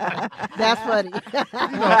 That's funny.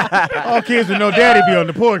 All kids with no daddy be on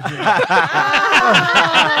the porch.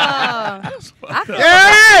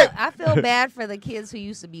 I feel bad for the kids who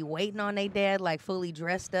used to be waiting on their dad, like fully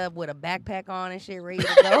dressed up with a backpack on and shit, ready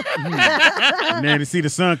to go. And then to see the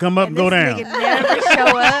sun come up and go down. Nigga never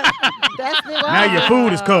show up. That's the Now your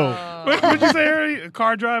food is cold. What'd you say earlier? A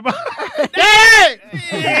car drive by?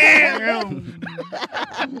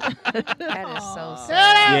 That is so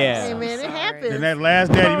sad. Yeah. Hey, man, it happens. And that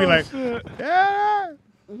last daddy be like, Dad.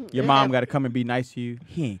 Your mom got to come and be nice to you.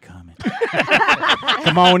 He ain't coming.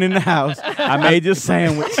 Come on in the house. I made you a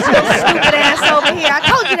sandwich. Stupid ass over here. I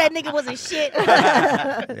told you that nigga wasn't shit.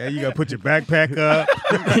 Yeah, you gotta put your backpack up.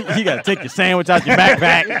 You got to take your sandwich out your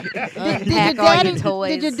backpack. Pack all your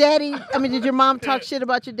toys. Did your mom talk shit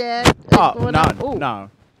about your dad? Oh, Growing no, up? Ooh. no.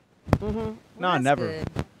 Well, No, that's never. good.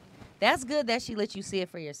 That's good that she let you see it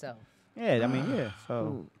for yourself. Yeah, I mean, yeah.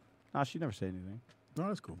 So, no, she never said anything. No,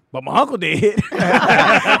 that's cool. But my uncle did. Your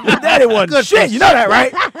daddy wasn't Good shit. for You know that,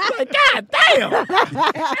 right? Like, God damn.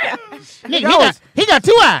 Nigga, he got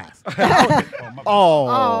 2 eyes.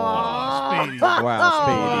 Oh. Speedy. Wow,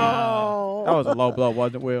 Speedy. Oh. That was a low blow,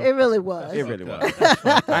 wasn't it, Will? It really was. It really was.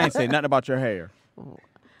 I ain't say nothing about your hair.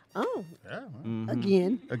 Oh, Mhm.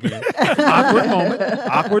 again. Again. Awkward moment.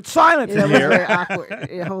 Awkward silence That in was here. very awkward.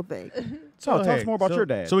 The whole thing. So, tell us more about your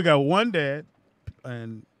dad. So we got one dad,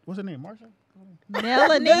 and what's her name, Marsha?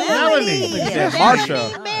 Melanie. Melanie. Yeah,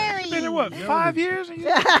 Marsha. Been there, what, 5 years?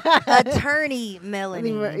 Attorney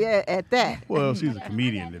Melanie. Yeah, at that. Well, she's a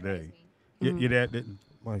comedian today. Your dad didn't.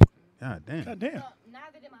 Like, God God damn. damn. Well,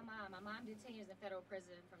 neither did my mom. My mom did 10 years in federal prison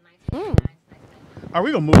from 1999 to 1999. Are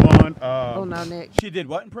we gonna move on? Oh, now next. She did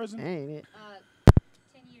what in prison? Ain't it?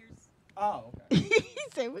 10 years. Oh, okay. He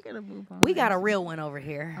said we're gonna move on. We got a real one over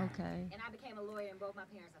here. Okay. And I became a lawyer, and both my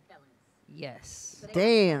parents are felons. Yes. So they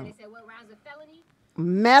Damn. They said, what rounds of felony?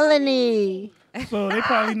 Melanie. So they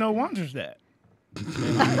probably know Wander's dad. I'm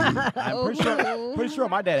pretty sure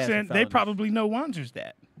my dad has some Saying they felonies. probably know Wander's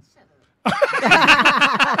dad.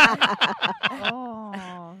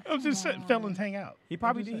 Oh. I'm just saying, felons hang out. He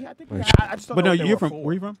probably did. I think. I just don't But know no, if they you're were from. full.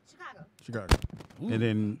 Where you from? Chicago. Chicago. And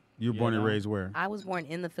then you were born and raised where? I was born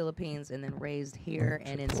in the Philippines and then raised here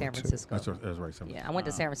and in San Francisco. That's right. San Yeah, I went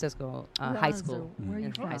to San Francisco high school. Where you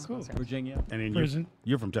in from? high school. Cool. San Francisco. Virginia, And then Prison.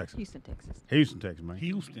 you're from Texas. Houston, Texas. Houston, Texas, man.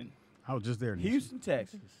 Houston. I was just there. in Houston,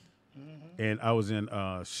 Texas. And I was in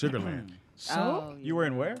Sugarland. So You were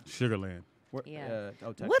in where? Sugarland. Where- Yeah.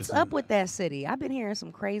 Texas. What's up with that city? I've been hearing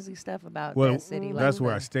some crazy stuff about Well, that city. that's lately.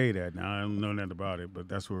 where I stayed at. Now I don't know nothing about it, but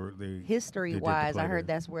that's where they. History they did the wise, play I heard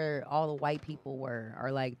there. that's where all the white people were,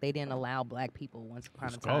 or like they didn't allow black people once upon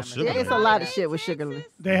a It's time. called or Sugar Yeah, something. it's a lot of shit with Sugarland.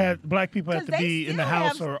 They had black people have 'Cause to they be in the still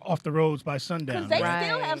house have- or off the roads by sundown. Because they Right.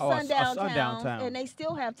 still have Oh, a sundown sundown towns, town. and they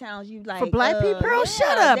still have towns you like For black people? Girl,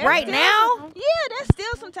 shut up, there's right still now? some- yeah, there's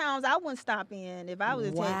still some towns I wouldn't stop in if I was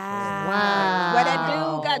in Texas. Wow. Where that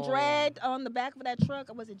dude got dragged on the back of that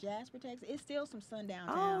truck, was it Jasper, Texas? It's still some sundown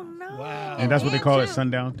Oh towns. no! Wow. And that's what they then call it, too-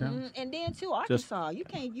 sundown town. And then too, Arkansas. You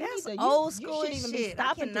can't. You That's need to. old You school shouldn't even be shit. I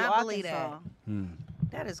stopping through cannot believe that. Arkansas.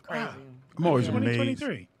 That is crazy. I'm always Yeah. amazed.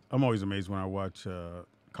 2023. I'm always amazed when I watch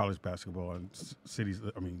college basketball in cities.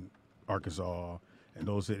 I mean, Arkansas and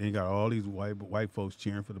those. And you got all these white folks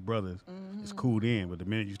cheering for the brothers. It's cooled in, but the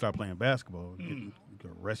minute you start playing basketball, you can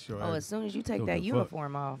rest your. Oh, ass. as soon as you take Don't that give a fuck.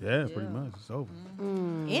 uniform off, Yeah, pretty much. It's over.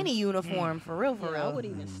 any uniform for real, for Yeah, I real, would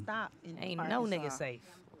even stop. In ain't Arkansas. no nigga safe.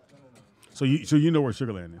 So you know where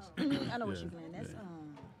Sugarland is? I know what Yeah, you're saying. That's yeah.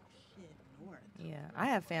 shit north. Yeah, I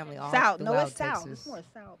have family all South. No, throughout it's south. Texas. It's more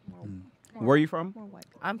south. Where are you from? More white.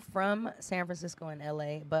 I'm from San Francisco and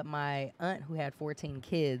LA, but my aunt who had 14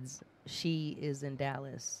 kids, she is in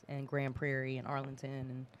Dallas and Grand Prairie and Arlington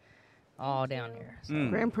and all down there. So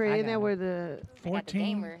Grand Prairie, I isn't that got where the They got the 14.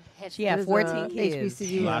 gamer head She had there's, 14 kids.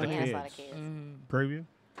 HBCU? A lot of Yeah, that's a kids. lot of kids. Prairie View.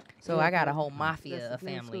 So I got a whole mafia That's of the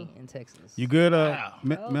next family one. in Texas. You good, Wow.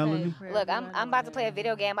 Melanie? Look, I'm about to play a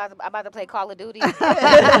video game. I'm about to play Call of Duty. I'm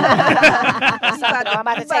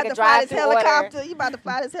about to take a drive-through order. helicopter. You about to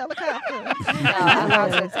fly this helicopter. No, I'm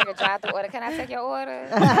about to take a drive-through order. Can I take your order?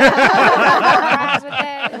 Fries with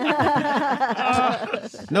that?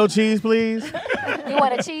 No cheese, please. You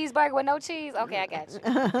want a cheeseburger with no cheese? Okay, I got you.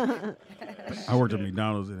 I worked at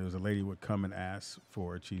McDonald's and there was a lady would come and ask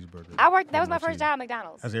for a cheeseburger. That was my No first cheese. job at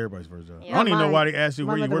McDonald's. That's everybody's first job. Yeah. I don't even know Mine. why they asked you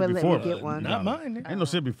My where you mother worked would before. let me get one. Not McDonald's. mine. Ain't no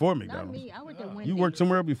shit before Not McDonald's. me. I worked at Wendy's. You worked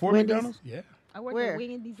somewhere before Wendy's? McDonald's? Yeah. I worked Where? at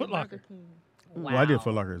Wendy's Foot and Locker. Burger King. Well, I did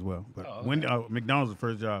Foot Locker as well, but Oh, when McDonald's was the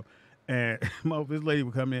first job, And this lady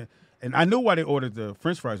would come in, and I knew why they ordered the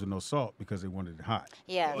French fries with no salt because they wanted it hot.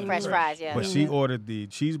 Yeah, fresh fries. Yeah. But she ordered the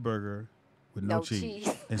cheeseburger with no cheese,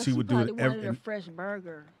 and she would do it wanted a every. fresh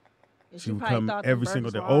burger. And She would probably come thought the every burgers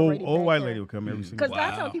single day. were Old already back white there. lady would come every single Because day. a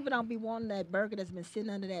lot of times people don't be wanting that burger that's been sitting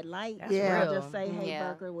under that light. That's Yeah. They'll real. just say, hey,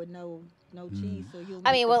 Yeah. burger with no cheese. So you'll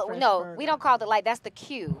I make mean, the well, fresh no, burger. we don't call it the light. That's the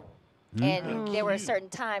queue. Hmm? And there were certain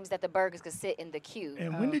times that the burgers could sit in the queue.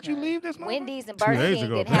 And when did you leave this? Wendy's and 2 Burger days King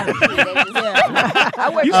ago. didn't have a queue. They just,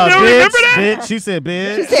 You still remember that? Bitch, she said,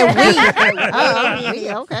 bitch. She said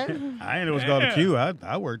we. Okay. I didn't know it was called a queue.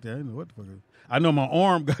 I worked there. I didn't know what the fuck. I know my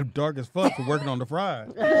arm got dark as fuck for working on the fries.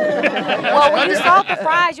 well, when you salt the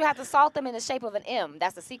fries, you have to salt them in the shape of an M.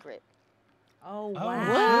 That's the secret. Oh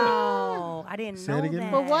wow! I didn't Say it know again?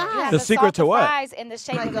 that. But why? You have The to secret salt to the what? fries in the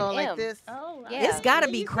shape Like of going an like M. this. Oh, Yeah. It's got to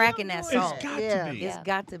be cracking that salt. It's got Yeah. to be. It's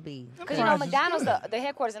got to be. Because you know McDonald's, the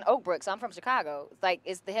headquarters in Oak Brook. So I'm from Chicago.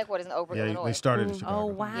 It's the headquarters in Oak Brook, Yeah, Illinois. they started in Chicago. Oh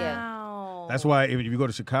wow! That's why if you go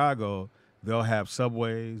to Chicago, they'll have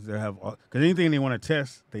Subways. They'll have because anything they want to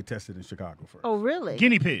test, they test it in Chicago first. Oh, really?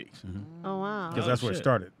 Guinea pigs. Oh, wow. Because Oh, that's where it shit.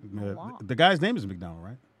 started. The guy's name is McDonald,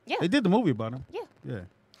 right? Yeah. They did the movie about him. Yeah. Yeah.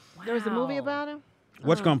 There was a movie about him?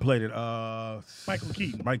 What's gonna play it? Michael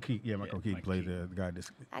Keaton. Mike Keaton. Yeah, Michael Keaton Mike played Keaton. the guy.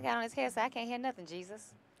 This. I got on his head, so I can't hear nothing,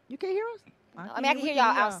 Jesus. You can't hear us? I mean, I can hear y'all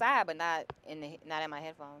outside, but not in my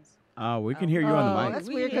headphones. We can hear you on the Oh, mic. that's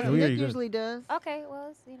weird because Yeah, we hear Nick you good. usually does. Okay,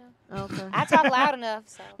 well, it's, Okay. I talk loud enough,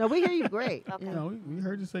 so. No, we hear you great. Okay. You know, we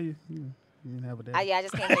heard you say you didn't have a dad. Yeah, I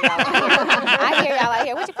just can't hear y'all out here. I hear y'all out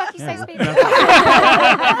here. What the fuck you say, Speedy?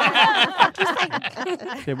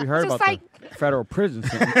 Yeah, we heard Just about like- the federal prison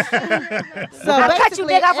sentence. So I'll cut you,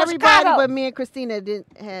 basically, nigga, I'm from everybody Chicago. but me and Christina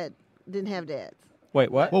didn't have dads.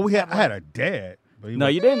 Wait, what? Well, I had a dad. But he No,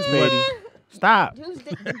 was- you didn't, Speedy. Stop. Who's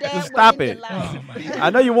the dad Just stop was in it. your life? I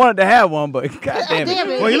know you wanted to have one, but god damn it. Damn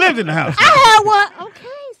it. Well, he lived in the house. I had one. Okay,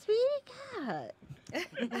 sweetie.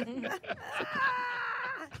 God.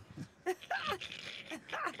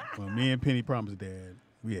 Well, me and Penny promised dad.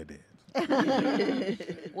 We had dads.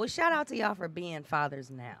 Well, shout out to y'all for being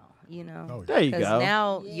fathers now. You know, Oh, yeah. There you because go.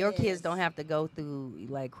 now your kids Yes. don't have to go through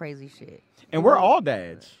like crazy shit. And we're all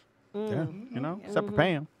dads. Yeah. You know, except for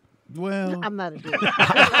Pam. Well, I'm not a dude.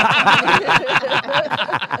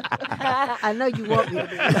 I know you want me to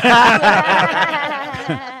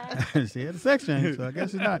be. she had a sex change, so I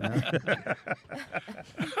guess she's not now.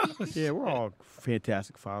 Yeah, we're all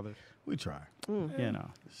fantastic fathers. We try. You know.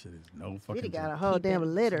 This shit is no Sweetie fucking got a joke. whole damn A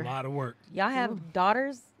litter. lot of work. Y'all have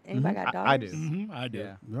daughters? Anybody got daughters? I do. I do.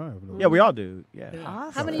 Yeah. Yeah, Yeah, we all do. Yeah.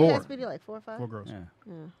 Awesome. How many Four. you had, Speedy? Like 4 or 5? 4 girls.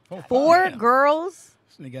 Yeah. Four Damn. girls?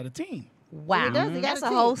 This nigga got a team. Wow. He does, he got That's a a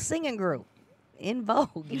team. whole singing group. In vogue.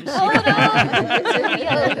 and shit.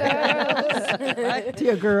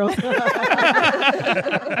 Dear girl.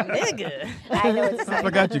 Nigga. I know what to I say.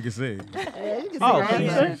 forgot you could sing. Oh, sing she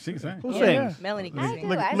around sings? She can sing. Who Yeah. sings? Melanie can I sing.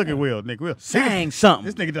 do. Look at Will, Nick Will. Sang This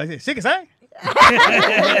something. nigga like this. She can sing.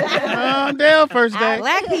 Dale first day.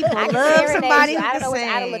 Black people I can love serenade somebody you. who I don't know can which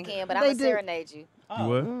eye to sing. look in, but I'm They going to do. serenade you. You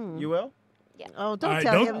what? You will? Oh, don't All right,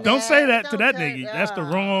 tell him don't that. say that to Don't that tell- nigga. That's the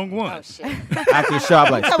wrong one. Oh, shit. After the show,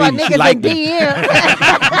 I'm like, Talk about Speedy, she niggas like in me. DM.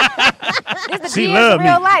 This is She the love DMs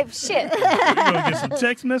real me. life. Shit. You gonna get some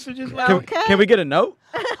text messages? Can we get a note?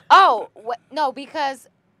 Oh, no, because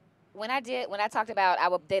when I talked about I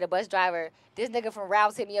would date a bus driver, this nigga from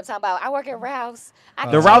Ralph's hit me up talking about, I work at Ralph's. I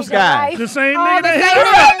can The change Ralph's your guy. life." The same Oh, nigga the that hit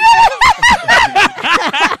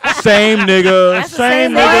her up. Same nigga. That's the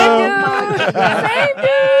Same same nigga. Same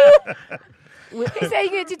dude. He said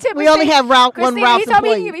you get your 10%. We only have one Christina, Ralph he told me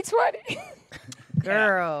he employee. can give me 20.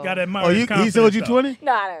 Girl. Got that Oh, he sold you 20?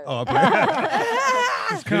 No, I don't. Oh,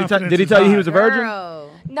 okay. Did he tell you he was a virgin? Girl.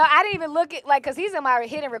 No, I didn't even look at, like, because he's in my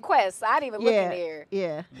hidden requests, so I didn't even look in there.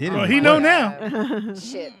 Yeah. Well, he know now.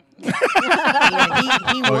 Shit. Yeah,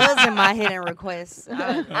 he was in my hidden requests.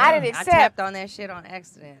 I didn't I accept. tapped on that shit on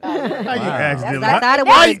accident. How you accidentally? I thought it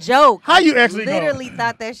was a joke. How you actually go? Literally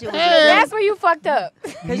thought that shit was a That's joke. where you fucked up.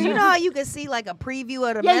 Because you know how you can see like a preview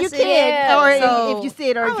of the Yeah, you message? can. Or So if you see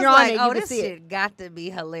it, or I if was you're on like, it, oh, you can this see it. shit got to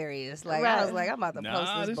be hilarious. Like, I Right. was like, I'm about to post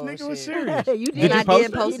Nah, this this nigga bullshit. was serious. you Did did. you I post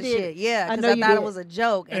did it? post You the did. shit, yeah, I because know I you thought did. it was a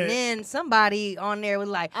joke. And then somebody on there was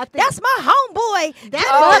like, I think- that's my homeboy. That's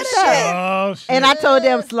Oh, fucked shit. up. Oh, shit. And I told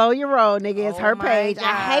them, slow your roll, nigga. It's Oh her my page. I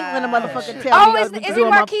hate when a gosh. motherfucker tell Oh, me. is to he do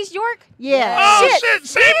my- Marquise York? Yeah. Oh, Shit. shit.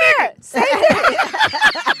 Same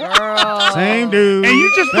nigga. Girl. Same dude. And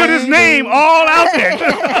you just put his Same name dude. all out there.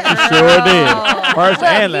 Sure did. First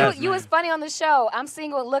and Look, last. you was funny on the show. I'm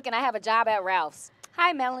single and looking. I have a job at Ralph's.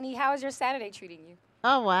 Hi, Melanie. How is your Saturday treating you?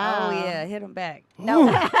 Oh wow. Oh yeah, hit him back. No.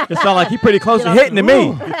 It sounds like he pretty close to hitting to me.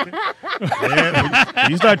 Yeah,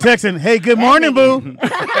 you start texting, "Hey, good morning, boo."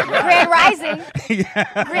 Grand Rising.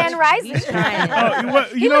 Grand Rising. He's trying.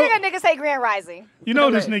 You know that nigga say Grand Rising. You know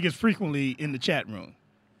this nigga's frequently in the chat room.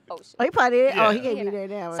 Oh shit. Oh, he probably did. Yeah. Oh, he can't be there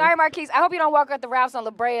now. Sorry, Marquise. I hope you don't walk up the Ralphs on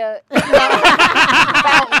La Brea Fountain, because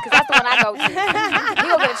that's the one I go to. You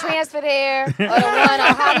gonna get a transfer there, or the one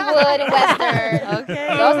on Hollywood and Western. Okay.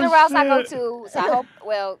 Those are the routes I go to. So I hope.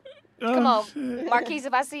 Come on, shit. Marquise.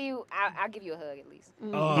 If I see you, I'll give you a hug at least.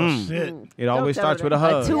 Oh shit. It always tell her starts with that. a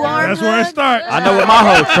hug. Two-arm That's where it hug? starts. I know what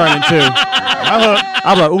my hug's turning to.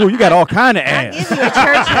 I'm like, ooh, you got all kind of I give ass. you a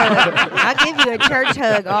church hug. I give you a church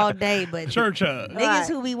hug all day, but Church hug. niggas Right.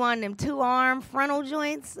 who be wanting them 2-arm frontal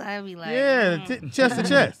joints, I be like, Yeah, chest to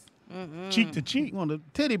chest. Cheek to cheek. You want a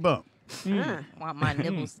titty bump? want my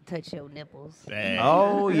nipples to touch your nipples. Dang.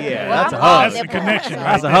 Oh yeah, Well, that's a I'm all hug. That's the nipple, connection. so-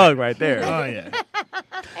 That's a hug right there. Oh yeah.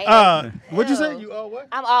 What'd you say? You what?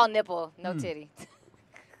 I'm all nipple, no titty.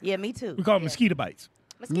 Yeah, me too. We call them mosquito bites.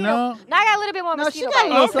 Mosquito. No. Now I got a little bit more No, she mosquito got a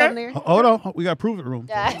little bites. something there. Hold on, we got to prove it room.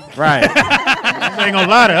 Right. I ain't gonna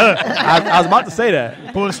lie to her. I was about to say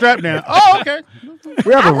that. Pull the strap down. Oh, okay.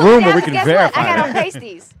 We have a room where we can Guess what? verify I got on that.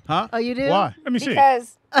 pasties Huh? Oh, you did? Why? Let me see.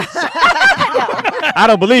 because I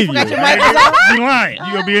don't believe you. Got your Hey, mic on? You lying.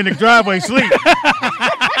 You gonna be in the driveway sleep?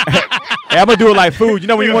 I'm gonna do it like food. You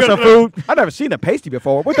know when you want some food? I've never seen a pasty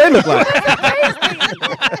before. What they look like?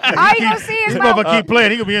 all you gonna see is This my motherfucker keep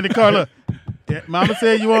playing. He gonna be in the car. Look, yeah, Mama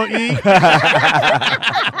said you won't eat.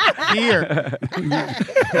 Here, eating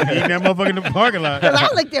that motherfucker in the parking lot. Cause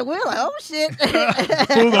I looked at Will like, oh shit. Food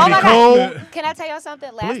Oh gonna my be cold. Can I tell y'all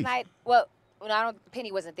something? Last Please. night, well, I don't.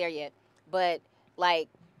 Penny wasn't there yet, but like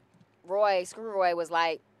Screw Roy was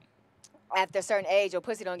like, after a certain age, your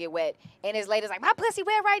pussy don't get wet, and his lady's like, my pussy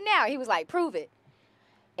wet right now. He was like, prove it,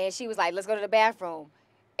 and she was like, let's go to the bathroom,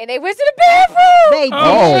 and they went to the bathroom. They did.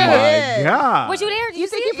 Oh my Yeah. god. Was you there? Did you, You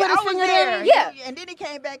see think it? he put his I was finger there. there? Yeah. And then he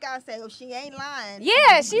came back out and said, oh, she ain't lying.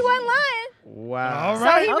 Yeah, she wasn't lying. Wow. All So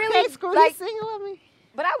right. he Okay, really Screw, like, he's single with me.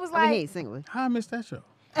 but I was I mean, he like, ain't single with me. How I missed that show?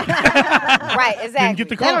 right, exactly. Didn't get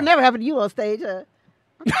the call. That'll never happen to you on stage, huh?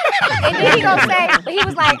 And then he gonna say, but he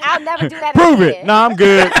was like, I'll never do that Prove again. it. Nah, I'm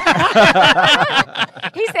good.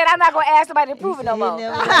 He said, I'm not gonna ask somebody to prove it no You more.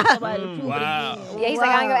 never let somebody prove Wow. it again. Yeah, he's like,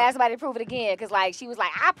 I ain't Wow. gonna ask somebody to prove it again, cause like she was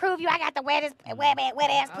like, I prove you, I got the wet ass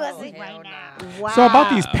pussy. Hell nah. Wow. So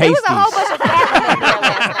about these It pasties. was a whole bunch of fat women there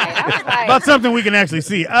last night. I was like, About something we can actually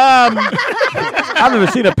see. I've never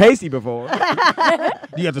seen a pasty before.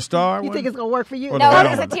 You got the star. You one? think it's gonna work for you? Or no, the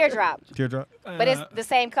it's a round? teardrop, Teardrop? but it's the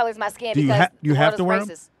same color as my skin Do you because you the have world to is wear 'em?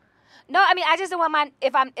 racist. No, I mean I just didn't want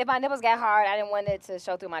if my nipples got hard, I didn't want it to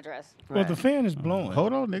show through my dress. Well, the fan is blowing.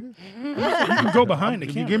 Hold on, nigga. You can go behind the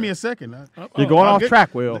You camera. give me a second. You're going I'll off get-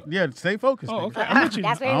 track, Will. Yeah, stay focused. Oh, nigga. okay. I'm with you.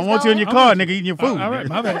 That's where I he don't was want you in going. your car, nigga, eating your food. All right, nigga.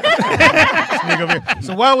 my bad. Nigga over here.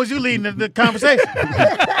 So why was you leading the conversation?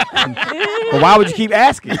 But why would you keep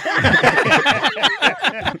asking?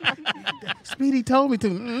 Speedy told me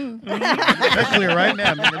to. That's clear right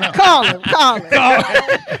now. Nigga. No. Call him.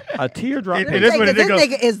 A teardrop. It- This it is what it nigga, goes. this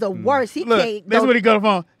nigga is the worst. He Look, can't. this is go- what he got on the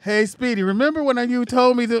phone. Hey, Speedy, remember when you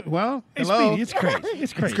told me to? Well, Hey, hello. Speedy, it's crazy.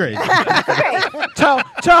 It's crazy. It's crazy.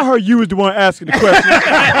 Tell her you was the one asking the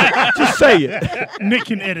question. Just say it. Nick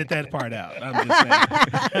can edit that part out. I'm just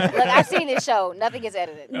saying. Look, I've seen this show. Nothing is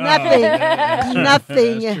edited. Nothing.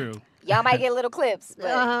 Nothing. That's true. Y'all might get little clips, but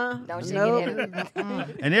Uh-huh. don't shit Nope. get edited.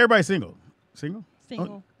 And everybody's single. Single?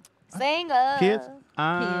 Single. Singer. Kids?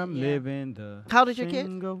 I'm Yeah. living the. How old is your kid?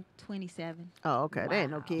 single- 27. Oh, okay. They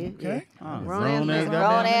ain't no kid. Okay. Oh, Grown Grown ass ass man. goddamn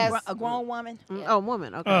Grown man. ass. A grown woman. Oh,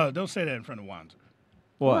 woman. Okay. Don't say that in front of Wanda.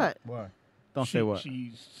 What? Why? Don't say what.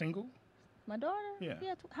 She's single. My daughter? Yeah.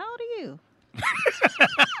 How old are you?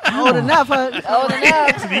 Old enough, huh? Old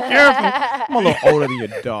enough. Be careful. I'm a little older than your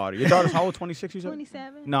daughter. Your daughter's how old? 26, you said?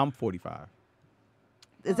 27. No, I'm 45.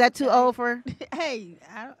 Is that too old for her? Hey,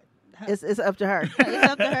 I don't, It's up to her. it's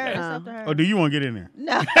up to her. It's up to her. Or do you want to get in there?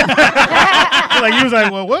 No. Like you was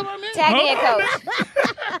like, well, what? I mean? Tag me in, coach.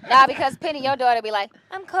 Nah, because Penny, your daughter be like,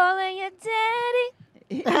 I'm calling you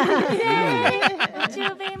daddy. Daddy, would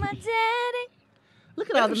you be my daddy? Look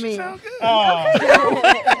at all the men.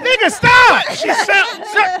 Nigga, stop!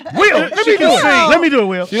 Will, let me do it. sing. Let me do it,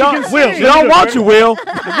 Will. She don't, Will, she don't want you, Will.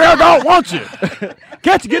 The girl don't want you.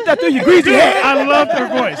 Can't you get that through your greasy head? I love her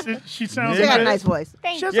voice. She sounds She got a good. nice voice.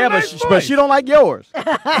 She has Yeah, a but, nice but voice. she don't like yours.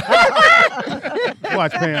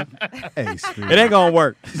 Watch, Pam. Hey, Speed. It ain't gonna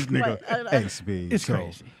work. This nigga. Hey, Speed. It's So,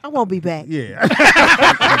 crazy. I won't be back. Yeah.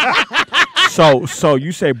 So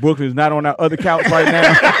you say Brooklyn's not on that other couch right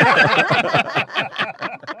now?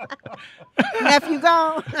 nephew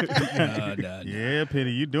gone. Yeah,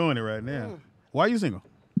 Penny, you doing it right now. Why are you single?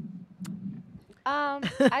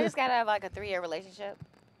 I just got out of like a 3-year relationship.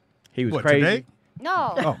 He was What, crazy. today?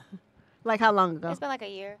 No, Oh, Like how long ago? it's been like a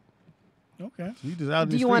year. Okay. you just out in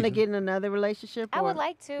Do the you want to streets. get in another relationship? I or- would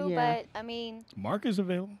like to, Yeah. but I mean, Mark is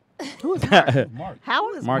available. Mark.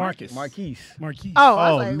 How is Marcus. Marquise. Marquise. Oh, I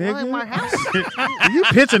Oh, was like, what, nigga. Mark Howard? you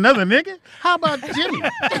pitch another nigga? How about Jimmy?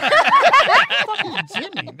 Fucking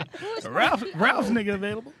Jimmy. Ralph's nigga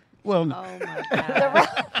available. Well, no, Oh my god.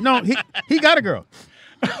 no, he got a girl.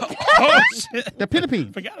 Oh shit! The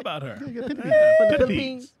Philippines. Forgot about her. For the Philippines.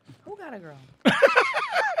 Philippines. Who got a girl?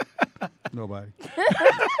 Nobody.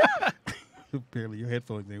 Apparently your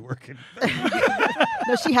headphones ain't working.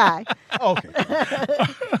 No, she high. Okay.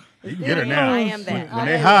 You can get her now. I am that. When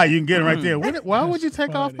they high, you can get her right there. Why would you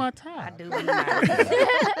take off my I tie? do be nice.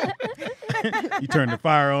 You turn the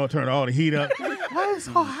fire on, turn all the heat up. Why is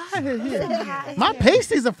it so hot in here? My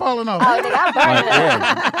pasties are falling off. oh, nigga, I'm burning.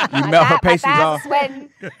 Yeah. You My melt her thigh- my pasties thighs are off. sweating.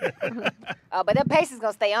 Oh, but them pasties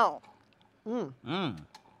gonna stay on.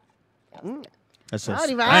 That's I just,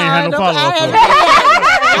 don't even. I ain't had no don't- follow-up I for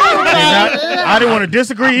had- I didn't want to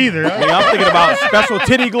disagree either. I'm thinking about special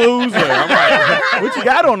titty glues. Or, I'm like, what you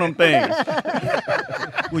got on them things?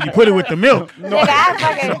 Well, you put it with the milk. Nigga, I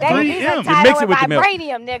fucking they these are 3M. tied mix up it with with the milk.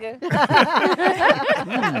 vibranium, nigga.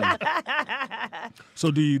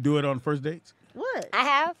 So do you do it on first dates? What? I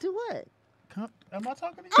have, Do what? Am I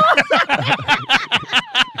talking to you?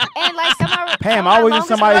 and like some of Pam, some of our always in longest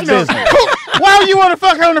somebody's relationships- business. Why would you want to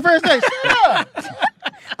fuck her on the first date?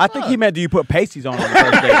 I think he meant, do you put pasties on the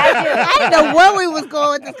first date? I do. I didn't know where we was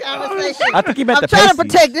going with this conversation. I think he meant I'm the trying to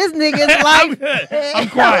pasties. protect this nigga's life. I'm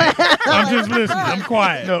quiet. I'm just listening. I'm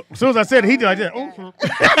quiet. No, as soon as I said it, he did. I did. Oh.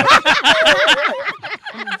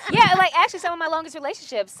 Yeah, like actually, some of my longest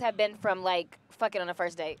relationships have been from like fucking on the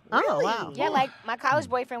first date. Oh wow. Yeah, like my college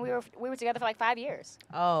boyfriend, we were together for like 5 years.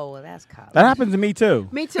 Oh, well, that's college. That happens to me too.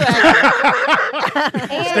 Me too.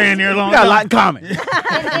 Actually. And, Staying there long We got a lot time. in common.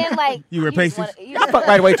 and then like You wear just pasties? wanna- you I fuck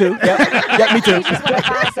right away too. Yep, me too. You just want to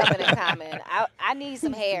find something in common. I need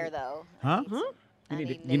some hair though. Huh? I You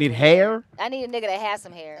need a need nigga with hair? I need a nigga that has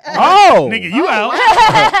some hair. Oh, Nigga, you out.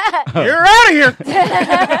 You're out of here. You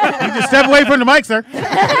just step away from the mic, sir.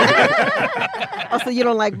 Oh, so you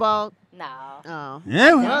don't like bald? No. Oh.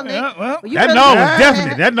 Yeah. Well, Nick, Yeah, well, you That better- no was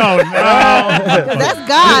definite. That no. Because that's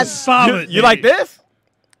God. solid. you like this?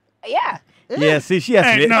 Yeah. Yeah, see, she has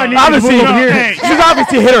Hey, to. no, obviously, no, hey. she's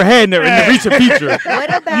obviously hit her head in the reach of feature. What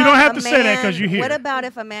about You don't have a to say that 'cause man- you're here. What about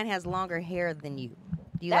if a man has longer hair than you?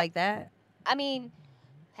 Do you That- like that? I mean,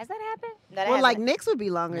 has that happened? No, that Well, hasn't. like Nick's would be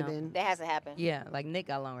longer No. than. That hasn't happened. Yeah, like Nick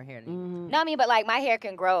got longer hair than you. No, I mean, but like my hair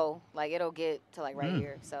can grow. Like it'll get to like right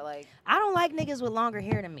here. So like I don't like niggas with longer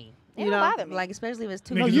hair than me. it You don't know, bother me. Like, especially if it's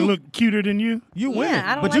too. Niggas look cuter than you. You Yeah, winning.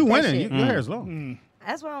 I don't But like you that winning. shit. Your hair is long.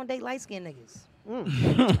 That's why I don't date light skinned niggas. I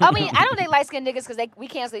mean, I don't date light skinned niggas because we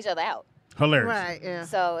cancel each other out. Hilarious. Right. Yeah.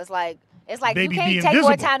 So it's like Baby, you be can't take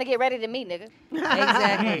more invisible. time to get ready than me, nigga.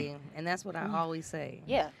 Exactly, and that's what I always say.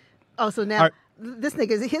 Yeah. Oh, so now Alright. this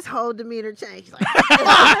nigga, his whole demeanor changed. Like,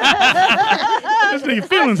 This nigga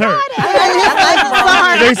feelings hurt.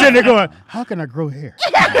 They said they're going, how can I grow hair?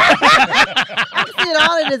 I can see it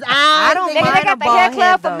all in his eyes. I don't Nigga, mind they a got the bald hair club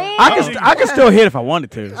head, for though. me. I can still hit if I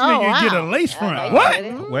wanted to. This Oh, nigga get a wow. lace front. know you What? get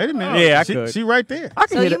it. Wait a minute. Yeah, I she, could. She right there. I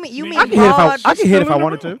can So hit you if mean I can hit if bald? I can hit if I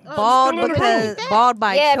wanted to. Bald still in the because bald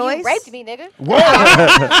by Yeah, choice. if you raped me, nigga.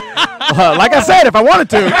 Like I said, if I wanted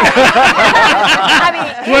to. I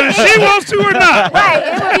mean, Whether she wants to or not. right?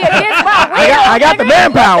 It would be against my will. I got the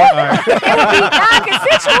manpower. It would be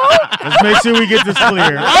non-consensual. Let's make sure we get this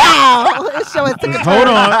clear. Wow. This show is took a Hold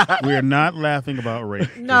turn. on. We are not laughing about rape.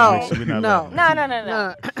 Just No, make sure we're not no. laughing.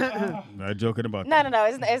 No. Not joking about No, that. no.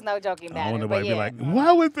 It's no joking I matter. want But nobody to yeah. be like,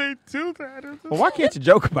 why would they do that? Well, why can't you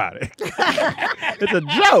joke about it? It's a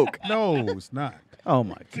joke. No, it's not. Oh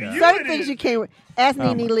my god. Certain things you can't. Ask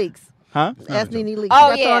Nene Leaks. Huh? not a Ask joke. Nene Leaks.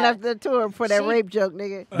 Oh, She got thrown yeah. after the tour for that She- rape joke,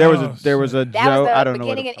 nigga. There was a That joke. I was don't the know.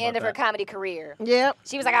 beginning what and end of her about comedy career. Yep.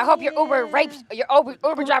 She was like, "I hope your Uber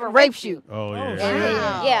driver rapes you." Oh, yeah.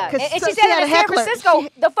 Wow. Yeah, 'Cause and so she she said had it a in San heckler. Francisco,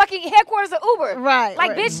 the fucking headquarters of Uber. Right, Like,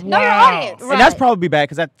 right. bitch, know your Wow. audience. that. And that's probably bad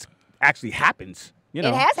because that actually happens. You know.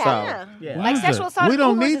 It has so, happened. Yeah. Like sexual assault We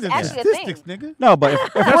don't Ubers need is the actually a thing. statistics, nigga. No, but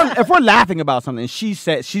if we're laughing about something and she's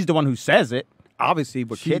the one who says it, obviously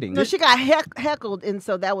we're kidding. No, she got heckled, and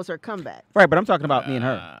so that was her comeback. Right, but I'm talking about me and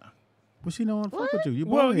her. Well, she don't want to fuck with you. You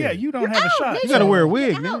Well, bald yeah, head. you don't have a shot. You got to wear a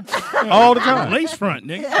wig, nigga. All the time. Lace front,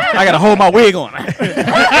 nigga. I gotta hold my wig on.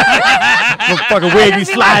 The fucking wig be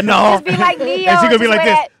sliding off. Just be like Neo. And she gonna be just like wear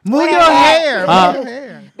this. that- Move wear your that hat. hair. Huh? Move your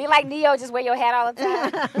hair. Be like Neo, just wear your hat all the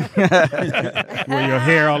time. Wear your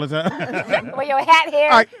hair all the time. Wear your hat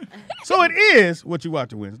hair. All right. So it is what you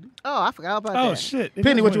watching Wednesday. Oh, I forgot about Oh that. shit! It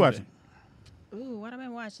Penny, is what you Wednesday. watching? Ooh, what I've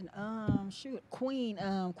been watching?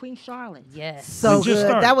 Queen Charlotte. Yes. So It just good.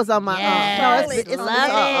 started. That was on my. Yes. no, it's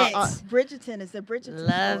Love it. Bridgerton is the Bridgerton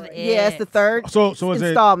Love story. it. Yeah, it's the third So is it?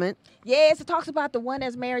 installment. Yes, it talks about the one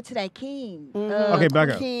that's married to that king. Okay, back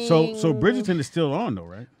up. So King. Bridgerton is still on though,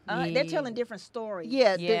 right? They're telling different stories.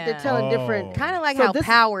 Yeah, They're telling Oh. different. Kind of like So how this-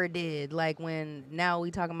 Power did, like when now we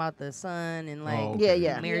talking about the son and like Oh, Yeah, okay.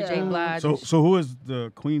 yeah. Mary Yeah. J. Blige. So who is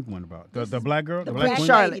the queen one about? The black girl, The black black queen,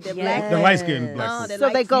 Charlotte. lady, the Yes. black the light skinned black Oh, queen. the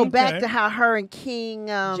So they go Okay. back to how her and King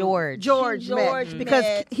George. George met because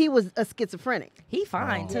met. he was a schizophrenic. he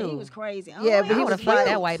fine Oh. too. Yeah, he was crazy. Oh, Yeah, but I he would was have fucked cute.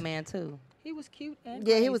 that white man too. He was cute and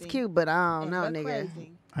Yeah, he was crazy. cute, but I don't know, But nigga.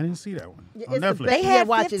 crazy. I didn't see that one Yeah, on it's the Netflix. best. They Yeah, had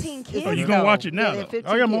watch it. 15 It's- kids. Oh, you gonna though. watch it now? Yeah, though? 15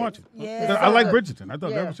 Oh yeah, I'm gonna kids. watch it. Yeah, I like so Bridgerton. I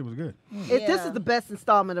thought Yeah. that shit was good. This is the best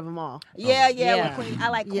installment of them all. Yeah, Yeah. with Queen. I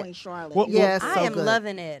like Yeah. Queen Charlotte. Well, Yeah, it's I so am good.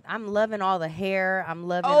 loving it. I'm loving all the hair. I'm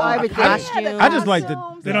loving Oh, all the everything. costumes. I just like the.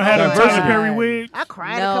 They don't have the diversity. Tyler Perry wig. I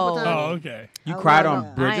cried a couple No. times. Oh, okay. You I cried love on it.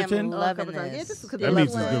 I am Bridgerton? loving couple times. Yeah, this. this is good. That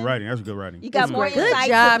means Love it's good one. writing. That's good writing. You got It's more good. Good insight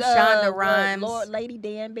job, to Shonda Rhimes. Lord, Lady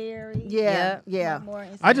Danbury. Yeah, yeah. More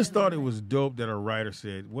insight I just to thought her. it was dope that a writer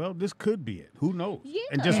said, "Well, this could be it. Who knows?"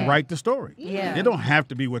 And Yeah. just write the story. Yeah. It don't have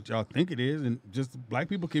to be what y'all think it is, and just black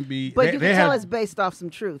people can be. But they, you they can tell have- it's based off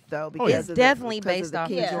some truth, though. Because yeah. It's of definitely because based of the off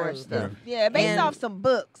King the George truth. stuff. Yeah, based And- off some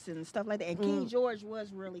books and stuff like that. And King George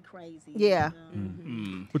was really crazy. Yeah.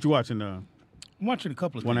 What you watching? I'm watching a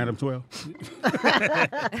couple of One things. Adam 12.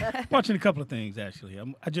 Watching a couple of things actually.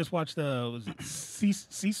 I just watched was it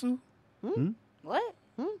Sisu? What?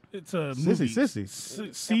 It's a Sissy, movie. Sissy.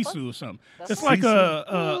 Sisu or something. That's It's like Sisu.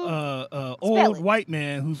 a Spell old it. white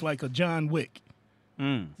man who's like a John Wick.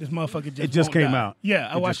 Mm. This motherfucker just It just won't came die. out. Yeah,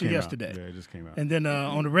 I It watched just it came out. yesterday. Yeah, it just came out. And then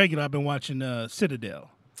on the regular, I've been watching Citadel.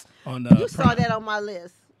 On You saw Prime. that on my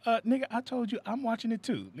list. Nigga, I told you I'm watching it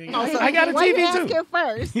too. Nigga. Oh, so I got a why you TV too. asking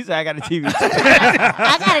first? He said, I got a TV.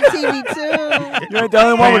 I got a TV too. You ain't the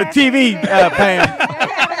only one with a TV, Pam.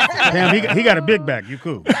 Damn, he got a big back. You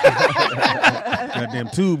cool? Goddamn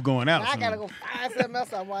tube going out. I gotta son. go find something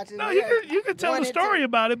else I'm watching. No, you can tell One the and story two.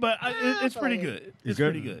 about it, but it's pretty fine. good. It's It's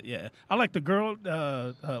good? pretty good. Yeah, I like the girl.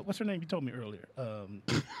 What's her name? You told me earlier.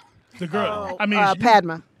 The girl. I mean,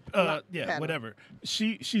 Padma. yeah, Padma. whatever.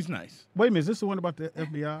 She's nice. Wait a minute, is this the one about the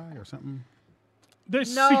FBI or something?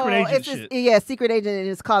 There's No, secret agent it's shit. yeah, secret agent, and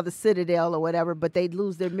it's called the Citadel or whatever. But they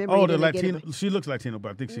lose their memory. Oh, and the then they get Latino. She looks Latino,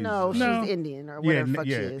 but I think she's No, No. she's Indian or yeah, whatever the fuck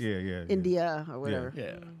yeah, she is. yeah. India or whatever. yeah,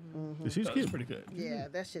 Yeah, she's that's cute. pretty good. Yeah,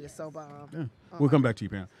 that shit is so bomb. Yeah. We'll come back to you,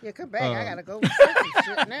 Pam. Yeah, come back. I gotta go. Some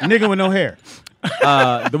shit now. Nigga with no hair.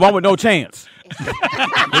 The one with no chance.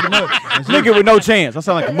 Nigga with no chance. That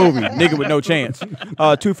sound like a movie. Nigga with no chance.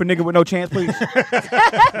 Two for nigga with no chance, please.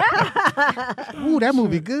 Ooh, that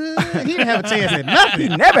movie good. He didn't have a chance at He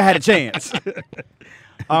nothing. never had a chance.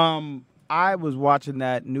 I was watching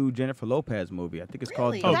that new Jennifer Lopez movie. I think it's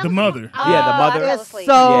called. Oh, the mother. Yeah, the mother. fell It's asleep.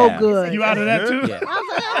 so Yeah. good. You out of that too?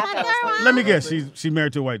 Yeah. Let me guess. She's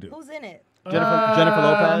married to a white dude. Who's in it? Jennifer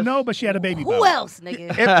Lopez. No, but she had a baby. Who else,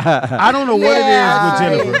 nigga? I don't know what it is with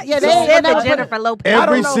Jennifer. Yeah, They they said never that put Jennifer Lopez. don't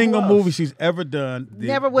Every know single who movie she's ever done,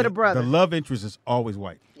 Never with a brother. The love interest is always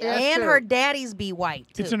white. That's and true. her daddies be white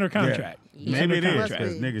too. It's in her contract. Maybe it is Must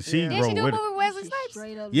because be. nigga, she Yeah. Did she rolled do a with movie it. with Wesley Snipes?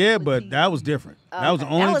 Straight up Yeah, with but the- that was different. That was the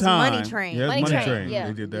Okay. only That was time. Money Train. Yeah, Money Money Train, Train. yeah.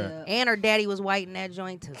 They did that. And her daddy was white in that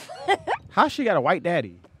joint too. How she got a white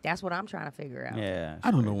daddy? That's what I'm trying to figure out. Yeah. I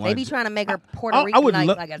don't know why. They be trying to make her Puerto I Rican, would like,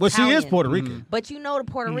 love. like Well, she is Italian. Puerto Rican. But you know the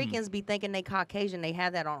Puerto Ricans be thinking they Caucasian. They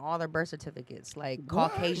have that on all their birth certificates, like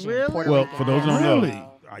Caucasian Really? Puerto Well, Rican. for those who don't Really?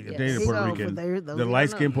 know, I Yes. dated He Puerto go Rican. for those The who don't light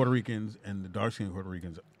skinned know. Puerto Ricans and the dark skinned Puerto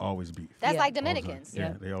Ricans always beef. That's Yeah. like All the time. Dominicans.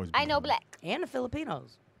 Yeah, they always. I beef. know black. And the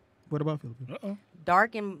Filipinos. What about Philippines? Uh-oh.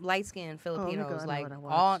 Dark and light skinned God, I Filipinos, know like what I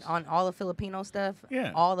all watched. on all the Filipino stuff.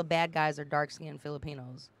 Yeah. All the bad guys are dark skinned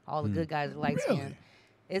Filipinos. All the good guys are light skinned. Really?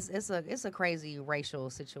 It's a crazy racial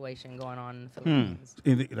situation going on in the Philippines.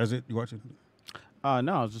 That's it. You watch it?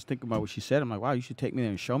 No, I was just thinking about what she said. I'm like, wow, you should take me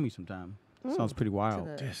there and show me sometime. Sounds pretty To wild.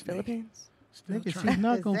 the Yes, nigga. Philippines. Still She's trying.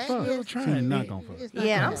 not gonna that fuck. is She's trying, not nigga. gonna fuck. It's not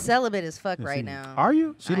Yeah, I'm gonna- celibate as fuck Yeah, right she- now. Are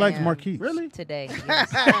you? She I likes am. Marquise. Really? Today. Yes.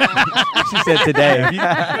 She said today. Every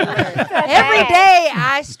day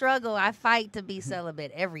I struggle. I fight to be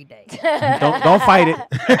celibate every day. don't fight it.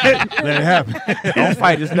 Let it happen. Don't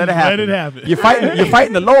fight it. Just let it happen. Let it happen. You're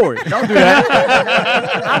fighting the Lord. Don't do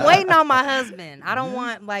that. I'm waiting on my husband. I don't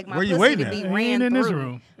want like my Where you pussy waiting to at? be He ran ain't in through. this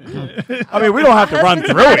room. I mean, we don't have to run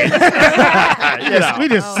through it. We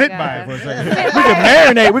just Oh, sit God. by it for a second.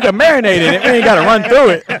 We can marinate in it. We ain't got to run through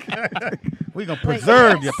it. We gonna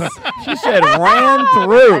preserve you. She said ran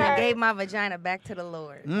through. I gave my vagina back to the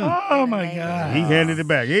Lord. Oh my God. He handed it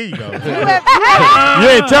back. Here you go. You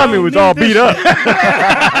ain't tell me it was all beat up.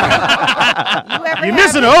 You're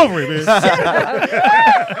missing the ovary,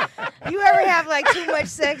 man. You ever have like too much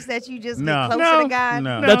sex that you just No. get closer to God?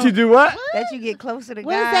 No. That you do what? That you get closer to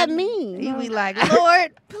What God. does that mean? You be like,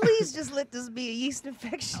 Lord, please just let this be a yeast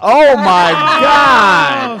infection. Oh my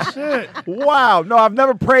God. Oh shit. Wow. No, I've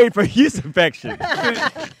never prayed for yeast infection.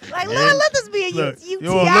 Like, Lord, let this be a Look, UTI.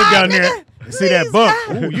 you want to look down there nigga. and see that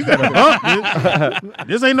bump. Ooh, you got a bump. Dude.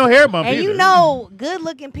 This ain't no hair bump And either. you know,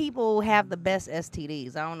 good-looking people have the best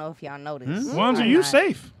STDs. I don't know if y'all know this. Ones are you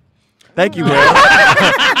safe? Thank you, Will.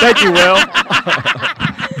 Thank you, Will.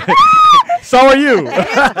 So are you.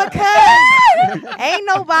 Because ain't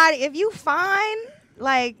nobody, if you find,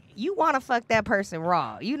 like, you want to fuck that person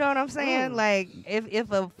raw. You know what I'm saying? Like,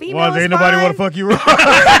 if a female Well, is ain't nobody fine, want to fuck you wrong.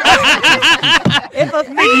 if a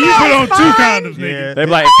female You put on is two fine, condoms, nigga. Yeah. They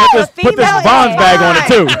be like, put this female Bonds is bag on it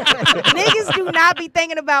too. niggas do not be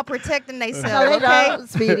thinking about protecting No, themselves, they okay? don't,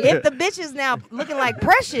 Speedy. If the bitch is now looking like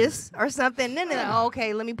Precious or something, then they're like, oh,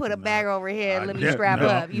 okay, let me put a bag over here, let me Yeah, strap no,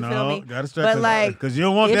 up. You feel no, me? gotta strap But it, like, 'cause you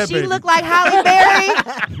don't want if that she baby. look like Halle Berry,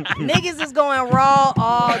 niggas is going raw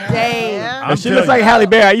all day. Yeah. If she looks like Halle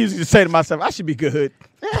Berry, I usually just say to myself, I should be good.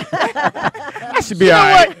 I should be You know all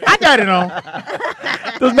right. what? I got it on.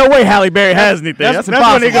 There's no way Halle Berry has anything. That's when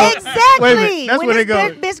impossible. they go. Exactly. Wait a minute, that's when when they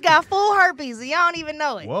this go. bitch got full herpes and y'all don't even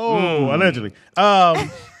know it. Whoa, allegedly.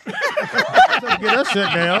 Get us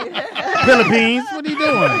shut down. Philippines, what are you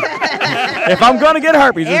doing? If I'm gonna get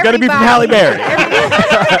herpes, it's gonna be from Halle Everybody-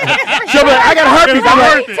 Berry. She'll be like, I got herpes. I'm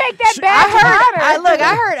like, Take that back.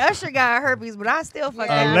 I heard Usher got herpes, but I still fuck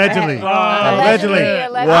that. Allegedly. Allegedly.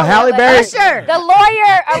 well, Halle Berry. Usher. The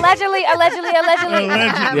lawyer allegedly.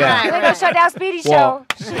 Yeah. We're gonna shut down Speedy Well,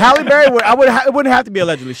 show. Halle Berry would. It wouldn't have to be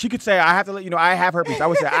allegedly. She could say, I have to let you know I have herpes. I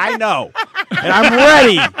would say, I know, and I'm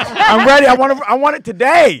ready. I'm ready. I want it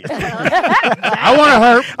today. I want to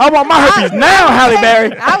herp. I want my herpes now, Halle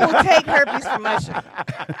Berry. I will take herpes from Usher.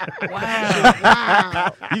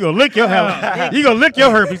 Wow. You gonna lick your herpes. You gonna lick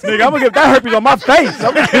your herpes, Nigga, I'm gonna get that herpes on my face.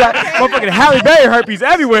 I'm gonna get that motherfucking Halle Berry herpes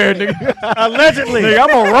everywhere, nigga. Allegedly. Nigga, I'm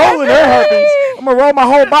gonna roll in her herpes. I'm gonna roll my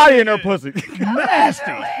whole body in her pussy.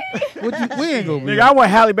 Nasty. We ain't gonna be. Nigga, I want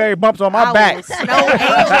Halle Berry bumps on my I back. will snow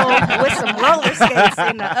angel with some roller skates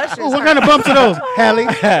in the Usher's. Ooh, what kind of bumps are those? Halle.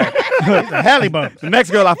 These are Halle bumps. The next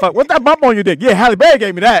girl I fuck, what's that bump on your dick? Yeah, Halle Berry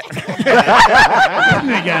gave me that.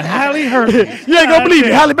 Nigga, Halle herpes. You ain't gonna believe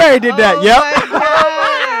it. Halle Berry did that. Yep.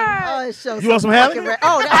 Oh, it shows You want some Halle?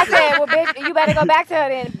 Oh, I said, well, bitch, you better go back to her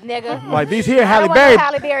then, nigga. Like these here I Halle don't want no Berry.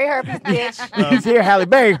 Halle Berry herpes, bitch. These here Halle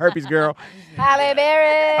Berry herpes girl. Halle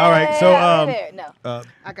Berry. All right, so, Halle Berry. No.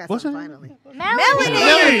 I got What's some her name?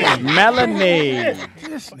 finally. Melanie.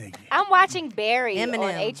 This nigga. I'm watching Barry on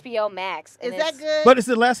Eminem. HBO Max. Is and that it's good? But it's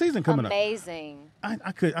the last season coming up. amazing. I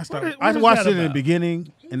started. What I is watched that it in the about?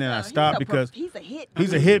 beginning, and then I stopped because he's a hit.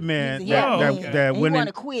 he's a hitman He's a hitman. that And he went in. want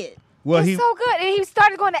to quit. Well, It's he so good. And he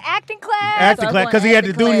started going to acting class. acting So class I'm because he going had to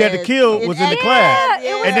acting do. He had to class. kill was in the Yeah, class,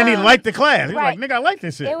 it was, and then he liked the class. He was right. like, "Nigga, I like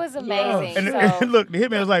this shit." It was amazing. And, so, and look, the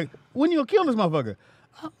hitman was like, "When you gonna kill this motherfucker?"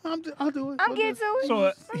 I'll do it. I'm getting to it.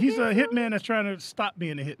 So he's a hitman that's trying to stop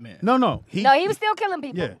being a hitman. No, No, he was still killing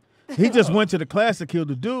people. Yeah. He just went to the class to kill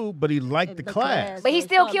the dude, but he liked the class. But he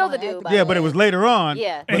still killed the dude. Yeah, but it was later on.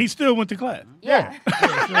 Yeah. And he still went to class. Yeah.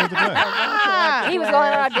 He went to class. He was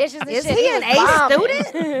going on auditions and Is shit. he an was A bombing.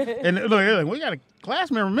 student? And look, they're like, we got a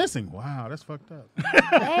class member missing. Wow, that's fucked up.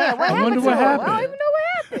 Man, what happened wonder to what him? happened. I don't even know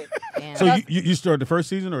what happened. Damn. So you started the first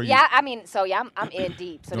season, or Yeah, I mean, so yeah, I'm in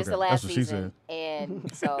deep. So this is the Okay, last that's what she season, and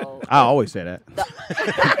so I always say that.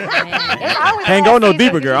 it's always Can't the go last no season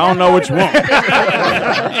deeper, 'cause girl. you I don't never know what you want.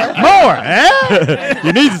 more? Eh?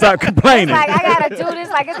 You need to stop complaining. Like I gotta do this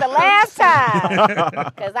like it's the last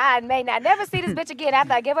time, cause I may not never see this bitch again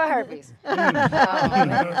after I give her herpes.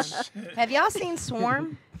 Have y'all seen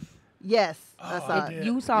Swarm? Yes, I saw it.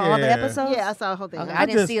 You saw all the Yeah. episodes? Yeah, I saw the whole thing. Okay, I I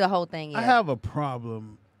didn't just- see the whole thing yet. I have a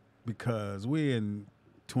problem because we're in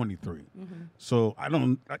 23, so I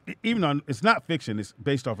don't. Even though it's not fiction, it's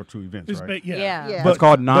based off of true events, It's right? Yeah. Yeah. It's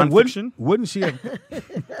called but nonfiction. Wouldn't she have?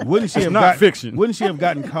 Wouldn't she It's have not fiction. Wouldn't she have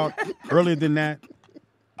gotten caught earlier than that?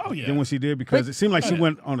 Oh, yeah. Than when she did, because it seemed like she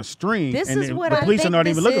went on a string, This and is the what I police are think not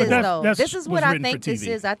this even looking is, at her. though. That's This is was what I written for think this TV.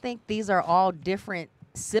 is. I think these are all different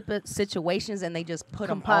situations, and they just put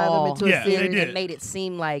them Compiled them all into a Yeah, they together did. and made it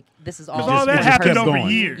seem like this is all. Because all it that just happened kept over going.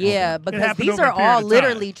 years. Yeah, It because happened these over a are period all of time.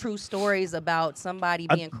 literally true stories about somebody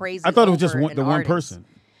being crazy. I thought it was just over the an one artist. person.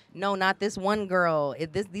 No, not this one girl.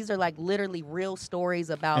 These are like literally real stories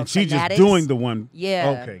about And she just fanatics. doing the one.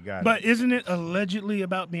 Yeah. Okay, got it. But isn't it allegedly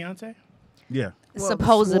about Beyonce? Yeah. Well,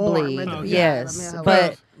 Supposedly, swarm, Oh, yes. yeah, I mean,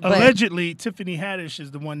 but Allegedly, Tiffany Haddish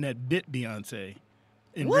is the one that bit Beyonce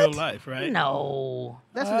in What? real life, right? no.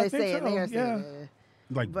 That's I what they think say. so, They are yeah. saying.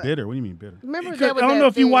 Like But- bitter. What do you mean bitter? Remember I that was don't that know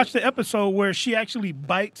if you thing- watched the episode where she actually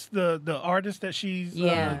bites the artist that she's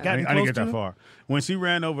Yeah. gotten I didn't close get to. that far. When she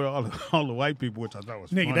ran over all the white people, which I thought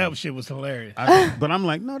was Nigga, funny. that shit was hilarious. But I'm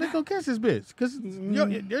like, no, they gonna catch this bitch because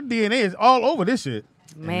your DNA is all over this shit.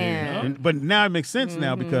 Man. But now it makes sense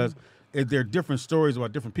now because they're different stories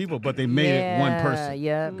about different people, but they made it one person.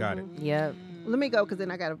 Yep. Got it. Yep. Let me go because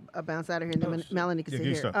then I got to bounce out of here and then Melanie can Yeah, sit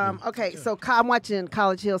give here. yourself, yeah. Okay, so I'm watching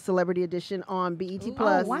College Hill Celebrity Edition on BET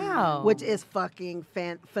Plus. wow. Which is fucking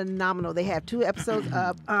phenomenal. They have 2 episodes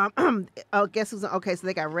up. Guess who's on? Okay, so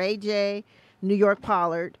they got Ray J, New York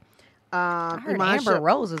Pollard, I heard Iman Amber Shep-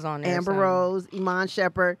 Rose is on there. Amber so- Rose, Iman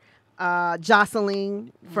Shepherd,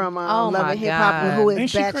 Jocelyn from Oh, Love my and Hip Hop, God. who is Ain't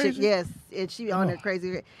she batshit. crazy? Yes, and she on there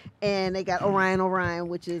crazy. And they got Orion,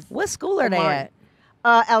 which is What school are they Omari. at?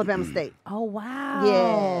 Alabama State. Oh wow.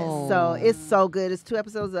 Yeah, so it's so good. It's 2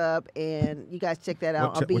 episodes up, and you guys check that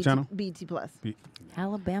out What on what channel? BT Plus.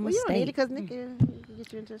 Alabama Well, you don't need State. it because Nick can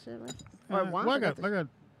get you into shit. Right? Or Well, Wanda I got the Fire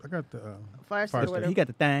Fire Stick or Stick. whatever. He got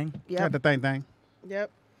the thing. Yep. got the thing. Yep.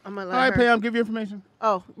 I'm gonna All let right, her. Pam, give you information.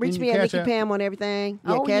 Oh, reach Mm, me at Cash Nikki App. Pam on everything.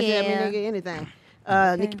 Yeah, Oh, Cash App me, yeah. nigga, anything.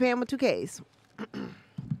 Nikki Pam with 2 Ks. Let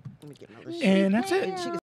me get my little shit. And that's it. And she can